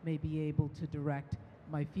may be able to direct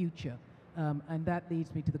my future. And that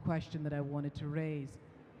leads me to the question that I wanted to raise.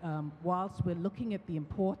 Whilst we're looking at the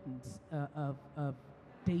importance of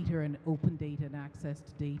data and open data and access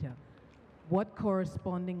to data, what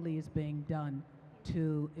correspondingly is being done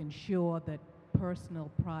to ensure that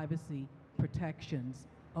personal privacy protections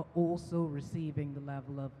are also receiving the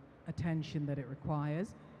level of attention that it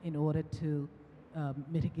requires in order to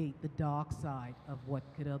mitigate the dark side of what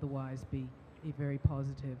could otherwise be a very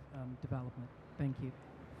positive development? Thank you.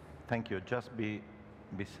 Thank you. Just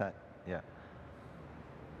beside, yeah.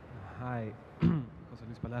 Hi, Jose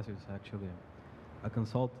Luis Palacios, actually, a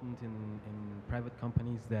consultant in private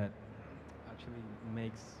companies that actually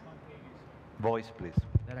makes voice, please.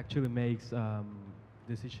 That actually makes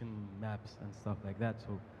decision maps and stuff like that.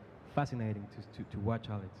 So fascinating to watch,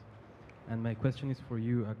 Alex. And my question is for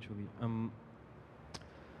you, actually,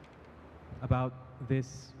 about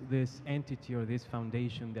this entity or this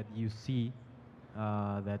foundation that you see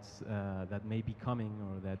that may be coming,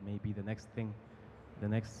 or that may be the next thing, the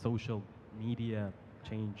next social media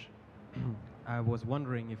change. I was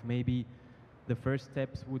wondering if maybe the first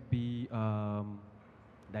steps would be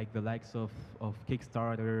like the likes of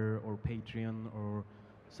Kickstarter or Patreon or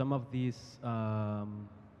some of these, I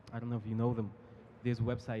don't know if you know them, these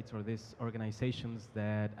websites or these organizations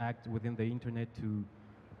that act within the internet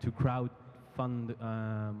to crowd fund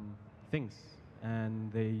things,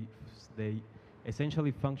 and they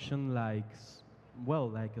essentially function like, well,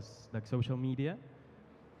 like social media,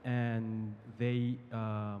 and they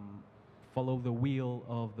follow the wheel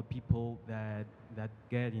of the people that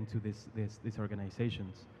get into these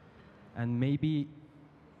organizations. And maybe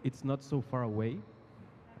it's not so far away.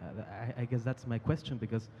 I guess that's my question,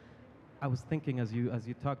 because I was thinking as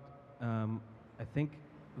you talked, I think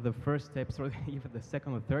the first steps, or even the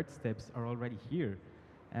second or third steps, are already here,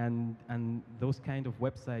 and those kind of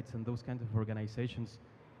websites and those kind of organizations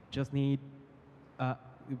just need a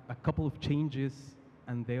couple of changes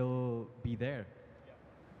and they'll be there,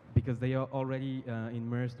 because they are already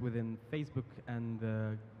immersed within Facebook and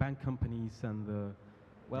the bank companies and the,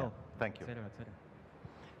 well, yeah, thank you. Et cetera, et cetera.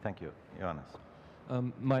 Thank you, Johannes.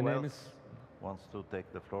 My Who name else is wants to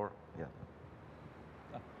take the floor? Yeah.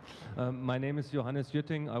 my name is Johannes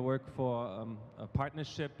Jütting. I work for a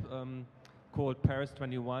partnership called Paris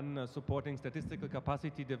 21, supporting statistical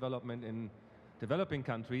capacity development in developing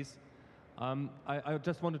countries. I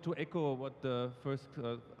just wanted to echo what the first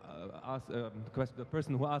the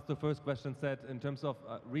person who asked the first question said in terms of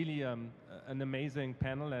really an amazing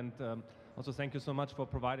panel, and also thank you so much for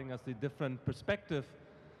providing us the different perspective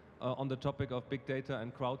on the topic of big data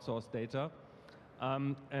and crowdsourced data.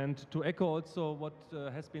 And to echo also what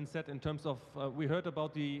has been said in terms of, we heard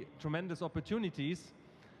about the tremendous opportunities,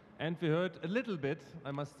 and we heard a little bit,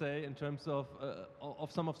 I must say, in terms of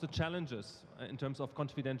some of the challenges, in terms of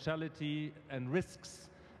confidentiality and risks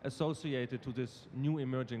associated to this new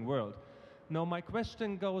emerging world. Now, my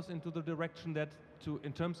question goes into the direction that,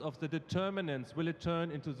 in terms of the determinants, will it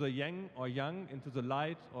turn into the yin or yang, into the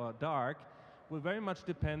light or dark, will very much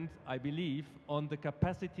depend, I believe, on the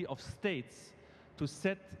capacity of states to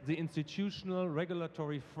set the institutional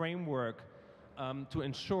regulatory framework to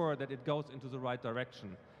ensure that it goes into the right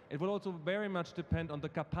direction. It will also very much depend on the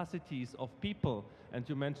capacities of people, and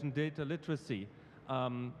you mentioned data literacy,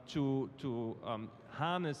 to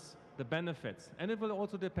harness the benefits. And it will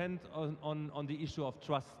also depend on the issue of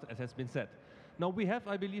trust, as has been said. Now, we have,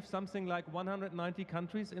 I believe, something like 190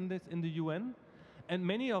 countries in the UN, and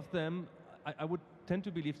many of them, I would tend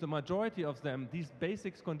to believe the majority of them, these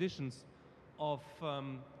basic conditions of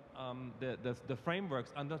the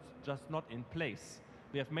frameworks are just not in place.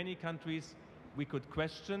 We have many countries we could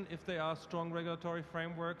question if they are strong regulatory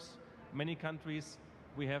frameworks. Many countries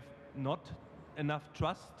we have not enough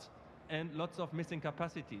trust and lots of missing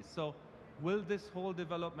capacities. So will this whole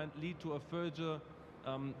development lead to a further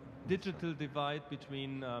digital divide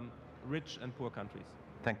between rich and poor countries?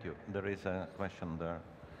 Thank you. There is a question there.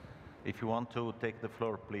 If you want to take the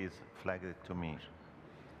floor, please flag it to me.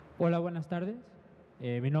 Hola, buenas tardes.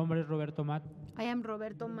 Mi nombre es Roberto Mata. I am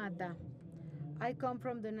Roberto Mata. I come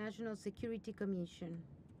from the National Security Commission.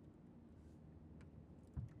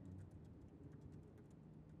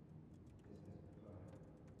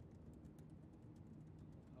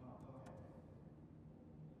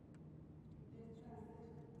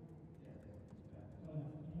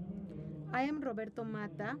 I am Roberto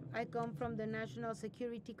Mata. I come from the National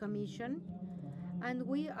Security Commission, and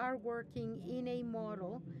we are working in a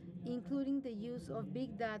model including the use of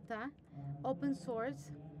big data, open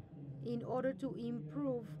source, in order to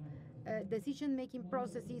improve decision-making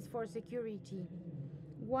processes for security.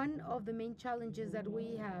 One of the main challenges that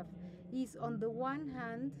we have is, on the one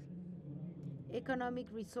hand, economic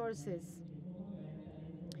resources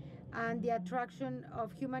and the attraction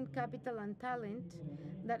of human capital and talent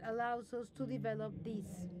that allows us to develop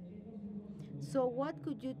this. So what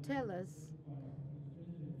could you tell us,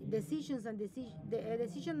 decisions and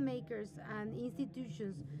decision makers and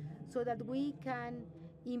institutions, so that we can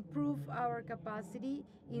improve our capacity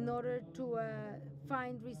in order to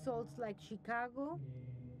find results like Chicago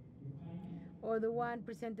or the one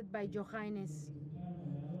presented by Johannes,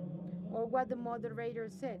 or what the moderator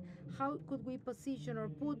said? How could we position or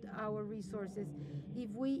put our resources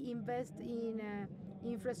if we invest in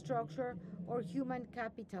infrastructure or human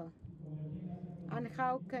capital? And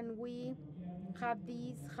how can we have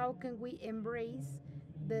these, how can we embrace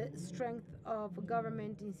the strength of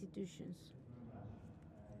government institutions?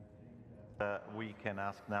 We can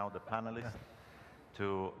ask now the panelists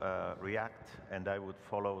to react, and I would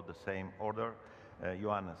follow the same order.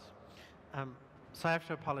 Johannes. So I have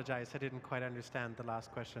to apologize. I didn't quite understand the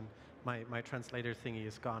last question. My translator thingy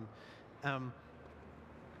is gone.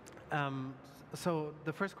 So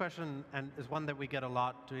the first question, and is one that we get a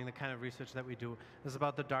lot doing the kind of research that we do, is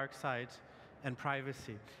about the dark side and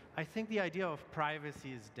privacy. I think the idea of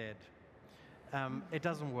privacy is dead. It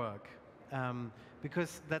doesn't work.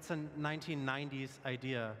 Because that's a 1990s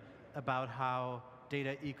idea about how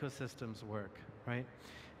data ecosystems work, right?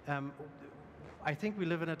 I think we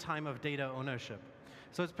live in a time of data ownership.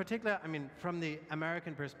 So it's particular, I mean, from the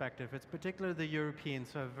American perspective, it's particularly the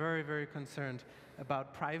Europeans who are very, very concerned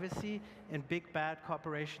about privacy and big bad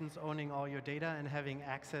corporations owning all your data and having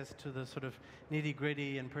access to the sort of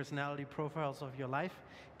nitty-gritty and personality profiles of your life.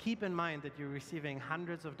 Keep in mind that you're receiving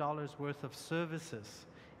hundreds of dollars worth of services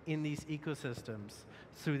in these ecosystems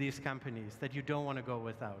through these companies that you don't want to go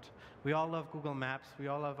without. We all love Google Maps, we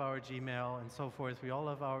all love our Gmail and so forth, we all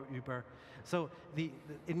love our Uber. So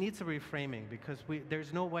it needs a reframing, because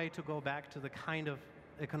there's no way to go back to the kind of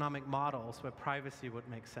economic models where privacy would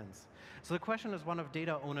make sense. So the question is one of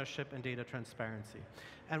data ownership and data transparency.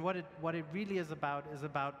 And what it really is about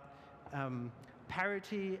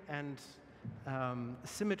parity and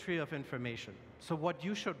symmetry of information. So what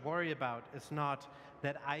you should worry about is not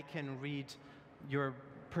that I can read your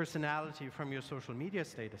personality from your social media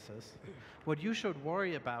statuses. What you should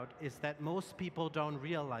worry about is that most people don't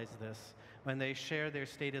realize this, when they share their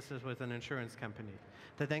statuses with an insurance company,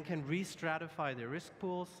 that then can re-stratify their risk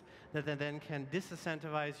pools, that then can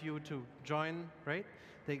disincentivize you to join, right?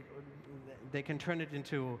 They can turn it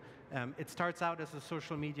into, it starts out as a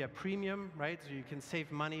social media premium, right? So you can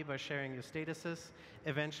save money by sharing your statuses.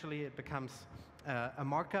 Eventually it becomes a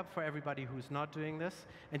markup for everybody who's not doing this,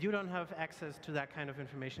 and you don't have access to that kind of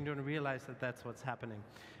information. You don't realize that that's what's happening.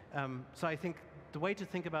 So I think the way to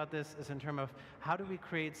think about this is in terms of how do we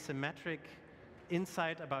create symmetric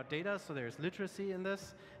insight about data. So there's literacy in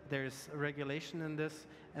this, there's regulation in this,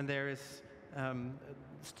 and there is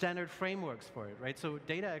standard frameworks for it, right? So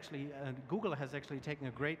data actually, Google has actually taken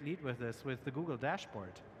a great lead with this, with the Google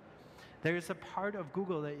dashboard. There is a part of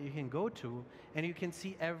Google that you can go to, and you can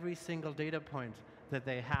see every single data point that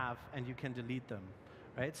they have, and you can delete them,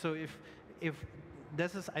 right? So if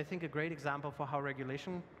this is, I think, a great example for how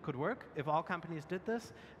regulation could work. If all companies did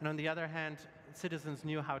this, and on the other hand, citizens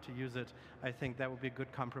knew how to use it, I think that would be a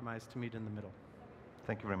good compromise to meet in the middle.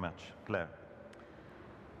 Thank you very much. Claire.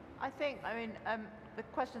 I mean, the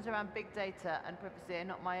questions around big data and privacy are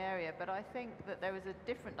not my area, but I think that there is a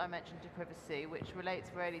different dimension to privacy which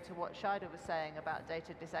relates really to what Scheide was saying about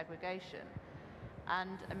data disaggregation.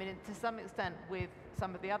 And I mean, to some extent, with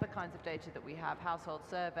some of the other kinds of data that we have, household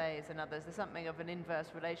surveys and others, there's something of an inverse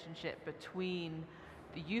relationship between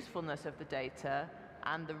the usefulness of the data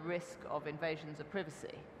and the risk of invasions of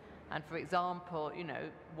privacy. And for example, you know,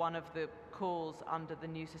 one of the calls under the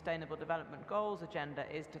new Sustainable Development Goals agenda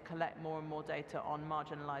is to collect more and more data on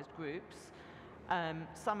marginalized groups.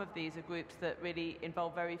 Some of these are groups that really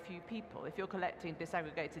involve very few people. If you're collecting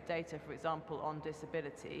disaggregated data, for example, on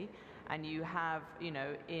disability, and you have, you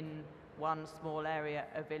know, in one small area,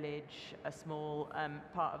 a village, a small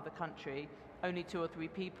part of the country, only 2 or 3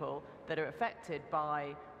 people that are affected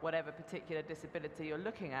by whatever particular disability you're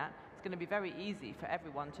looking at, it's going to be very easy for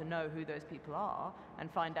everyone to know who those people are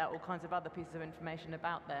and find out all kinds of other pieces of information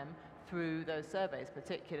about them through those surveys,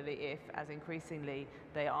 particularly if, as increasingly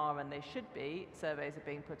they are and they should be, surveys are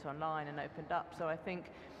being put online and opened up. So I think,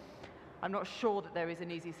 I'm not sure that there is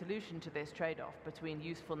an easy solution to this trade-off between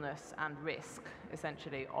usefulness and risk,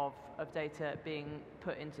 essentially, of data being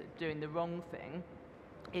put into doing the wrong thing.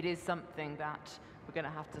 It is something that we're going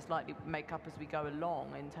to have to slightly make up as we go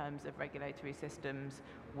along in terms of regulatory systems,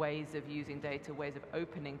 ways of using data, ways of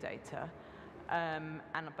opening data.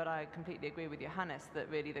 But I completely agree with Johannes that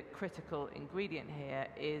really the critical ingredient here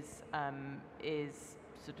is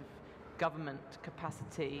sort of government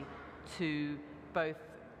capacity to both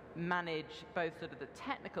manage both sort of the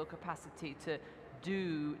technical capacity to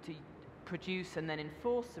produce and then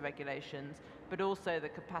enforce the regulations, but also the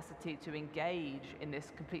capacity to engage in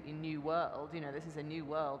this completely new world. You know, this is a new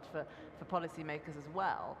world for policymakers as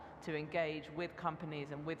well, to engage with companies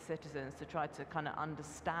and with citizens to try to kind of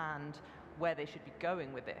understand where they should be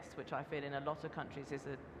going with this, which I feel in a lot of countries is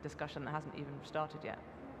a discussion that hasn't even started yet.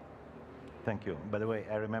 Thank you. By the way,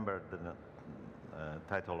 I remember the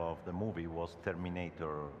title of the movie was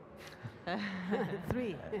Terminator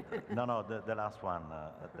 3. No, the last one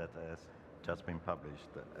that has just been published.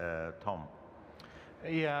 Tom.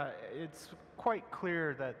 Yeah, it's quite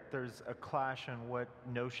clear that there's a clash in what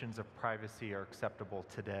notions of privacy are acceptable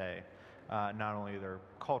today. Not only are there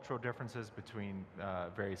cultural differences between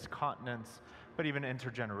various continents, but even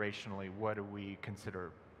intergenerationally, what do we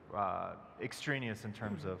consider extraneous in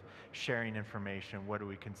terms of sharing information? What do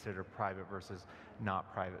we consider private versus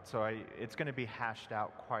not private? So it's going to be hashed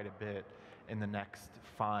out quite a bit in the next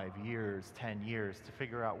 5 years, 10 years to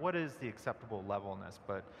figure out what is the acceptable levelness.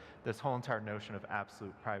 But this whole entire notion of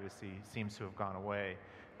absolute privacy seems to have gone away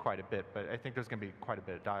quite a bit. But I think there's going to be quite a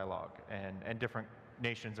bit of dialogue, and different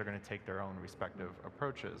nations are going to take their own respective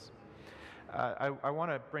approaches. I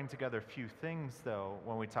want to bring together a few things, though,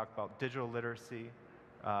 when we talk about digital literacy,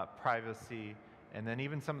 privacy, and then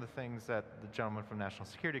even some of the things that the gentleman from National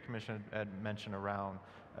Security Commission had mentioned around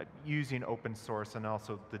using open source and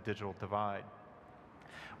also the digital divide.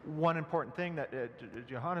 One important thing that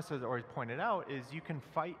Johannes has already pointed out is you can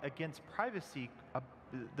fight against privacy,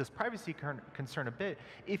 this privacy concern a bit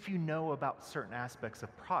if you know about certain aspects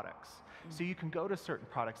of products. So you can go to certain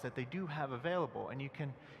products that they do have available, and you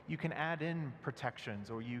can add in protections,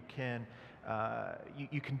 or you can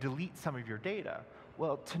delete some of your data.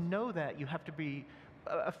 Well, to know that, you have to be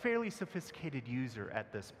a fairly sophisticated user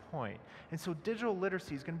at this point. And so digital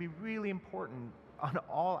literacy is going to be really important on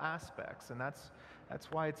all aspects, and that's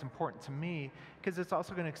why it's important to me, because it's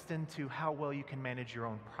also going to extend to how well you can manage your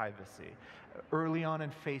own privacy. Early on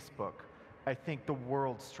in Facebook, I think the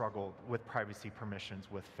world struggled with privacy permissions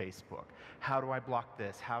with Facebook. How do I block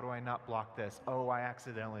this? How do I not block this? Oh, I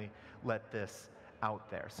accidentally let this out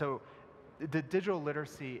there. So the digital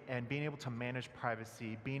literacy and being able to manage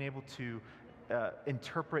privacy, being able to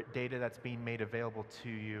interpret data that's being made available to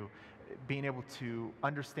you, being able to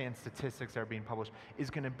understand statistics that are being published is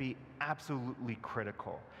going to be absolutely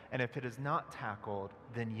critical. And if it is not tackled,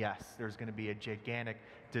 then yes, there's going to be a gigantic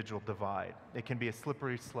digital divide. It can be a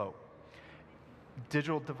slippery slope.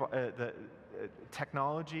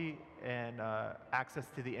 Technology and access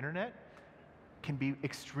to the internet can be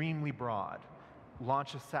extremely broad.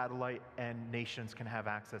 Launch a satellite and nations can have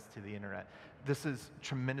access to the internet. This is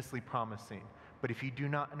tremendously promising. But if you do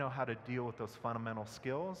not know how to deal with those fundamental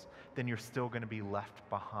skills, then you're still going to be left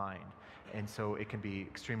behind. And so it can be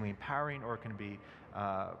extremely empowering or it can be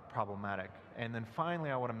problematic. And then finally,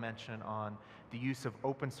 I want to mention on the use of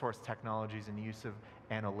open source technologies and the use of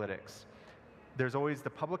analytics. There's always the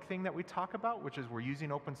public thing that we talk about, which is we're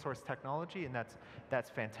using open source technology, and that's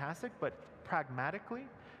fantastic. But pragmatically,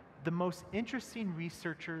 the most interesting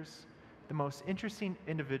researchers, the most interesting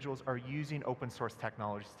individuals are using open source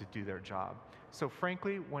technologies to do their job. So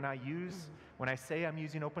frankly, when I say I'm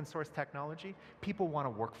using open source technology, people want to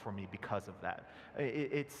work for me because of that.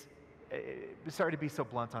 Sorry to be so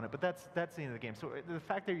blunt on it, but that's the end of the game. So the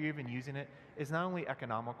fact that you're even using it is not only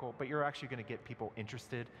economical, but you're actually going to get people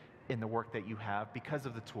interested in the work that you have because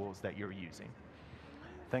of the tools that you're using.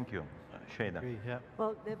 Thank you. Shada. Yeah.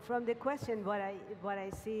 Well, from the question, what I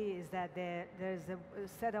see is that there's a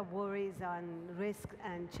set of worries on risks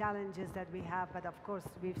and challenges that we have, but of course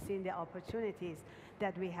we've seen the opportunities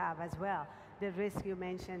that we have as well. The risk you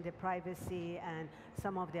mentioned, the privacy and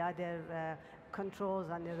some of the other controls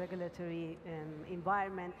on the regulatory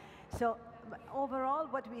environment. So overall,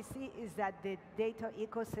 what we see is that the data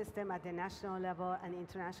ecosystem at the national level and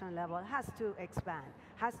international level has to expand,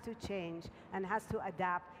 has to change, and has to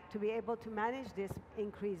adapt to be able to manage this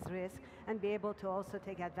increased risk and be able to also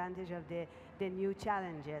take advantage of the new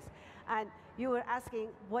challenges. And you were asking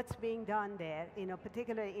what's being done there,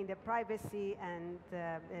 particularly in the privacy and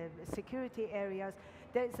security areas.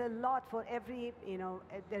 There's a lot for every,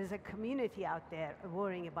 there's a community out there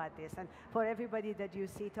worrying about this. And for everybody that you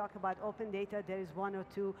see talk about open data, there is one or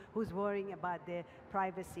two who's worrying about the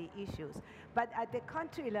privacy issues. But at the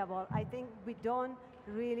country level, I think we don't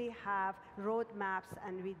really have roadmaps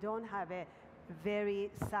and we don't have a very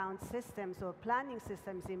sound systems or planning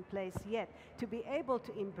systems in place yet to be able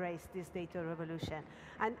to embrace this data revolution.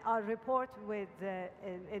 And our report with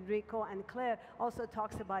Enrico and Claire also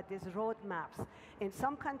talks about these roadmaps. In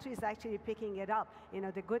some countries actually picking it up.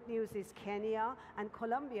 The good news is Kenya and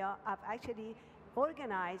Colombia have actually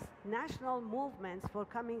organized national movements for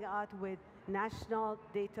coming out with national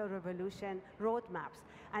data revolution roadmaps.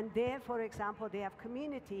 And there, for example, they have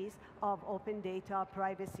communities of open data,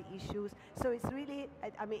 privacy issues. So it's really,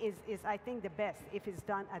 it's I think the best if it's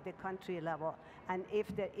done at the country level. And if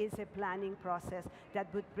there is a planning process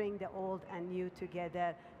that would bring the old and new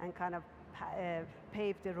together and kind of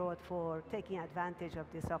pave the road for taking advantage of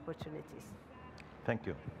these opportunities. Thank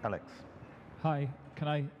you. Alex. Hi, can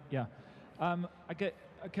I, yeah.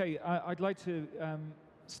 I'd like to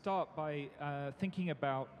start by thinking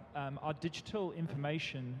about our digital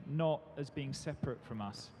information not as being separate from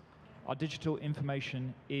us. Our digital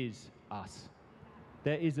information is us.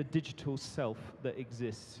 There is a digital self that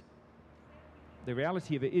exists. The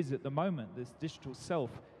reality of it is at the moment, this digital self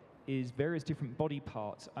is various different body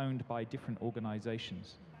parts owned by different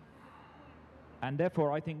organizations. And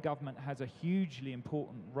therefore, I think government has a hugely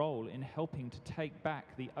important role in helping to take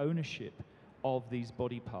back the ownership of these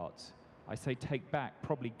body parts. I say take back,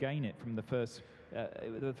 probably gain it from the first,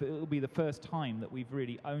 it'll be the first time that we've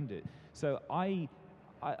really owned it. So I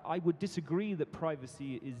would disagree that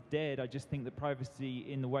privacy is dead. I just think that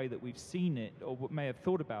privacy in the way that we've seen it, or what may have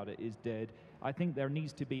thought about it, is dead. I think there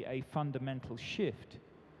needs to be a fundamental shift.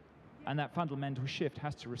 And that fundamental shift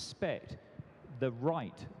has to respect the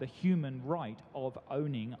right, the human right of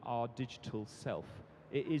owning our digital self.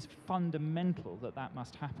 It is fundamental that that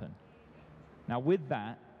must happen. Now with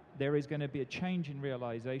that, there is going to be a change in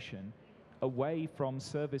realization away from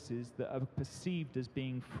services that are perceived as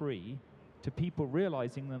being free to people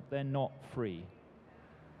realizing that they're not free.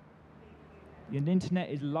 The internet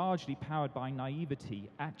is largely powered by naivety,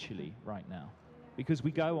 actually, right now. Because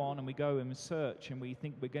we go on and we go and search and we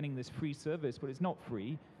think we're getting this free service, but it's not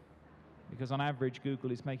free. Because on average,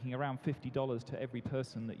 Google is making around $50 to every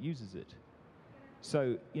person that uses it.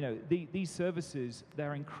 So, these services,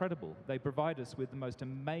 they're incredible. They provide us with the most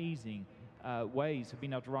amazing ways of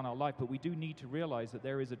being able to run our life, but we do need to realize that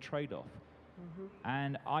there is a trade-off. Mm-hmm.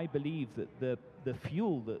 And I believe that the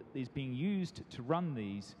fuel that is being used to run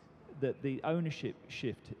these, that the ownership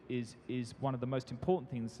shift is one of the most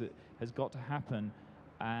important things that has got to happen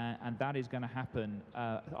And that is going to happen,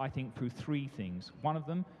 I think, through three things. One of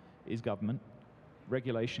them is government,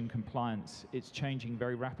 regulation, compliance. It's changing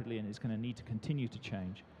very rapidly and it's going to need to continue to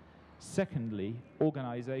change. Secondly,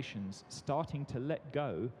 organizations starting to let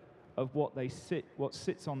go of what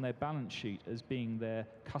sits on their balance sheet as being their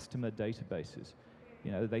customer databases.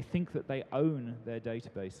 You know, they think that they own their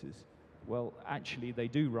databases. Well, actually they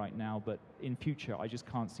do right now, but in future I just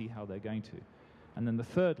can't see how they're going to. And then the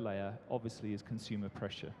third layer, obviously, is consumer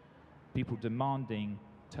pressure. People demanding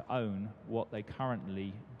to own what they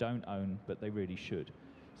currently don't own, but they really should.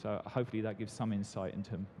 So hopefully that gives some insight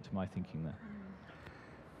into my thinking there.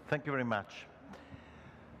 Thank you very much.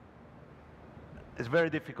 It's very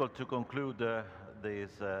difficult to conclude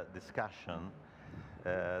this discussion.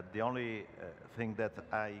 The only thing that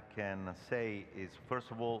I can say is,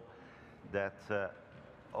 first of all, that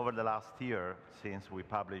over the last year, since we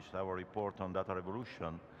published our report on data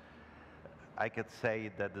revolution, I could say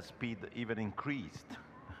that the speed even increased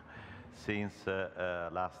since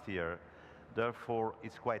last year. Therefore,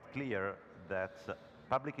 it's quite clear that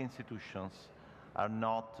public institutions are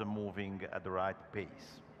not moving at the right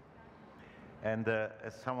pace. And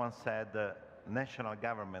as someone said, national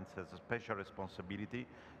governments has a special responsibility.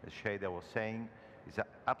 As Shada was saying, it's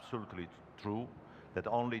absolutely true that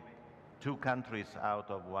only 2 countries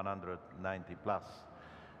out of 190 plus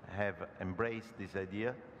have embraced this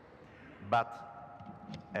idea. But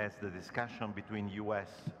as the discussion between US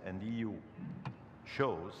and EU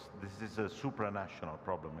shows, this is a supranational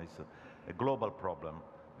problem. It's a global problem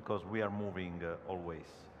because we are moving always,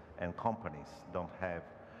 and companies don't have,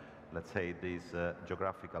 let's say, these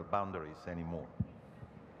geographical boundaries anymore.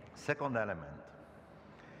 Second element,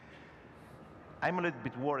 I'm a little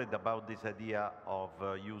bit worried about this idea of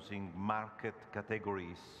using market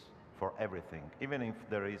categories for everything, even if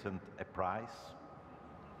there isn't a price.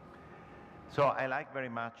 So I like very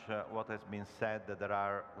much what has been said, that there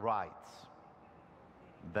are rights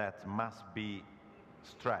that must be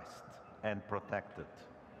stressed and protected.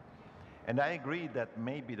 And I agree that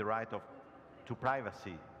maybe the right to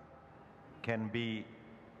privacy can be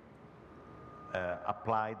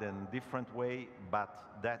applied in a different way, but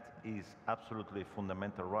that is absolutely a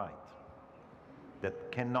fundamental right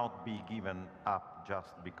that cannot be given up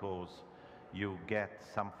just because you get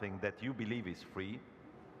something that you believe is free,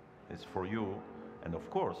 is for you, and of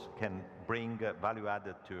course can bring value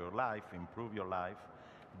added to your life, improve your life,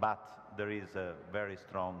 but there is a very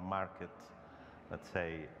strong market, let's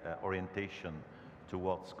say, orientation to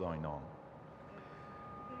what's going on.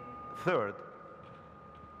 Third,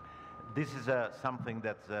 this is something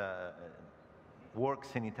that works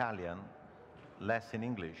in Italian, less in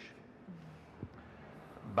English,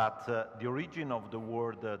 but the origin of the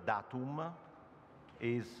word datum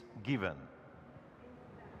is given.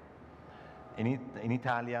 In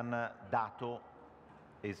Italian, dato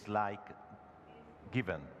is like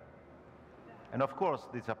given. And of course,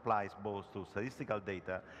 this applies both to statistical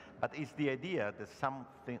data, but it's the idea that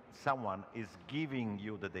someone is giving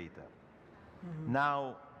you the data. Mm-hmm.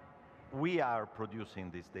 Now, we are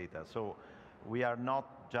producing this data, so we are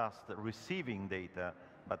not just receiving data,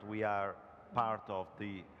 but we are part of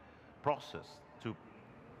the process to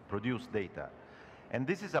produce data. And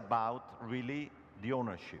this is about really the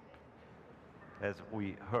ownership, as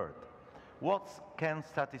we heard. What can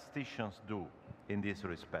statisticians do in this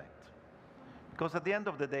respect? Because at the end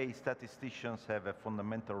of the day, statisticians have a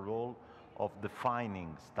fundamental role of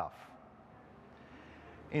defining stuff.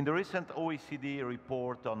 In the recent OECD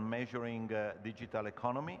report on measuring digital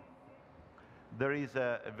economy, there is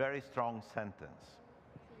a very strong sentence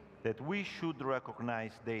that we should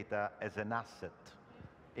recognize data as an asset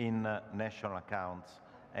in national accounts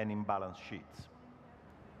and in balance sheets.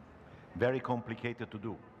 Very complicated to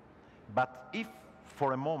do. But if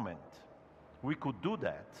for a moment we could do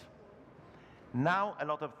that, now a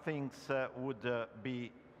lot of things would be,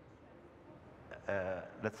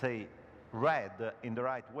 let's say, read in the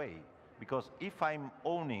right way. Because if I'm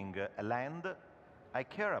owning a land, I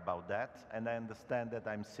care about that, and I understand that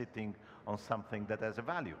I'm sitting on something that has a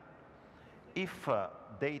value. If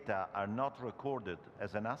data are not recorded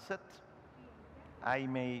as an asset, I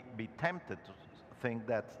may be tempted to think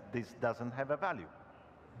that this doesn't have a value.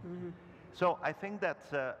 Mm-hmm. So I think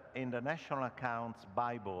that in the National Accounts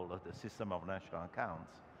Bible, the system of national accounts,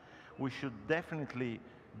 we should definitely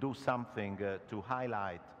do something to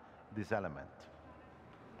highlight this element,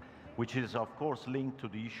 which is of course linked to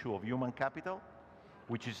the issue of human capital,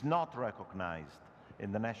 which is not recognized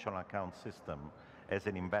in the national account system as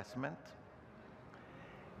an investment.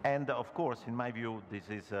 And of course, in my view, this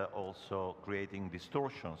is also creating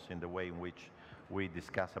distortions in the way in which we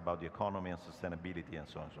discuss about the economy and sustainability and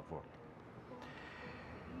so on and so forth.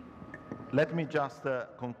 Let me just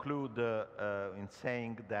conclude in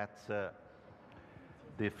saying that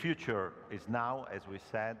the future is now, as we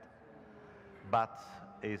said, but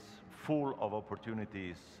is full of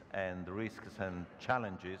opportunities and risks and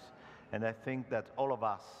challenges. And I think that all of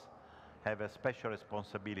us have a special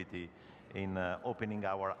responsibility in opening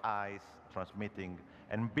our eyes, transmitting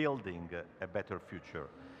and building a better future.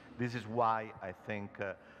 This is why I think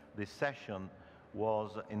this session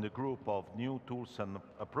was in the group of new tools and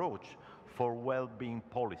approach for well-being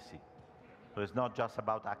policy. So it's not just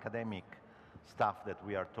about academic stuff that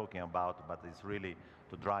we are talking about, but it's really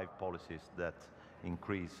to drive policies that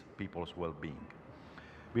increase people's well-being.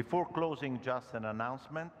 Before closing, just an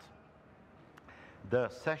announcement. The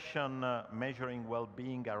session measuring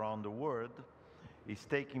well-being around the world is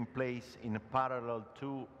taking place in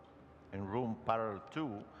room parallel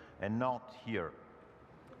 2 and not here.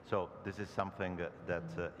 So this is something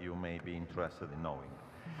that you may be interested in knowing.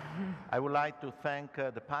 I would like to thank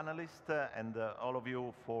the panelists and all of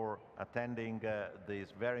you for attending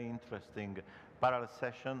this very interesting parallel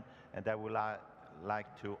session, and I would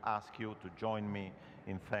like to ask you to join me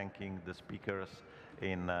in thanking the speakers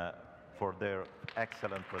for their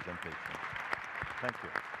excellent presentation. Thank you.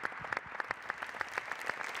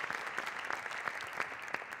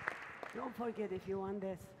 Don't forget if you want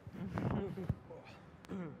this.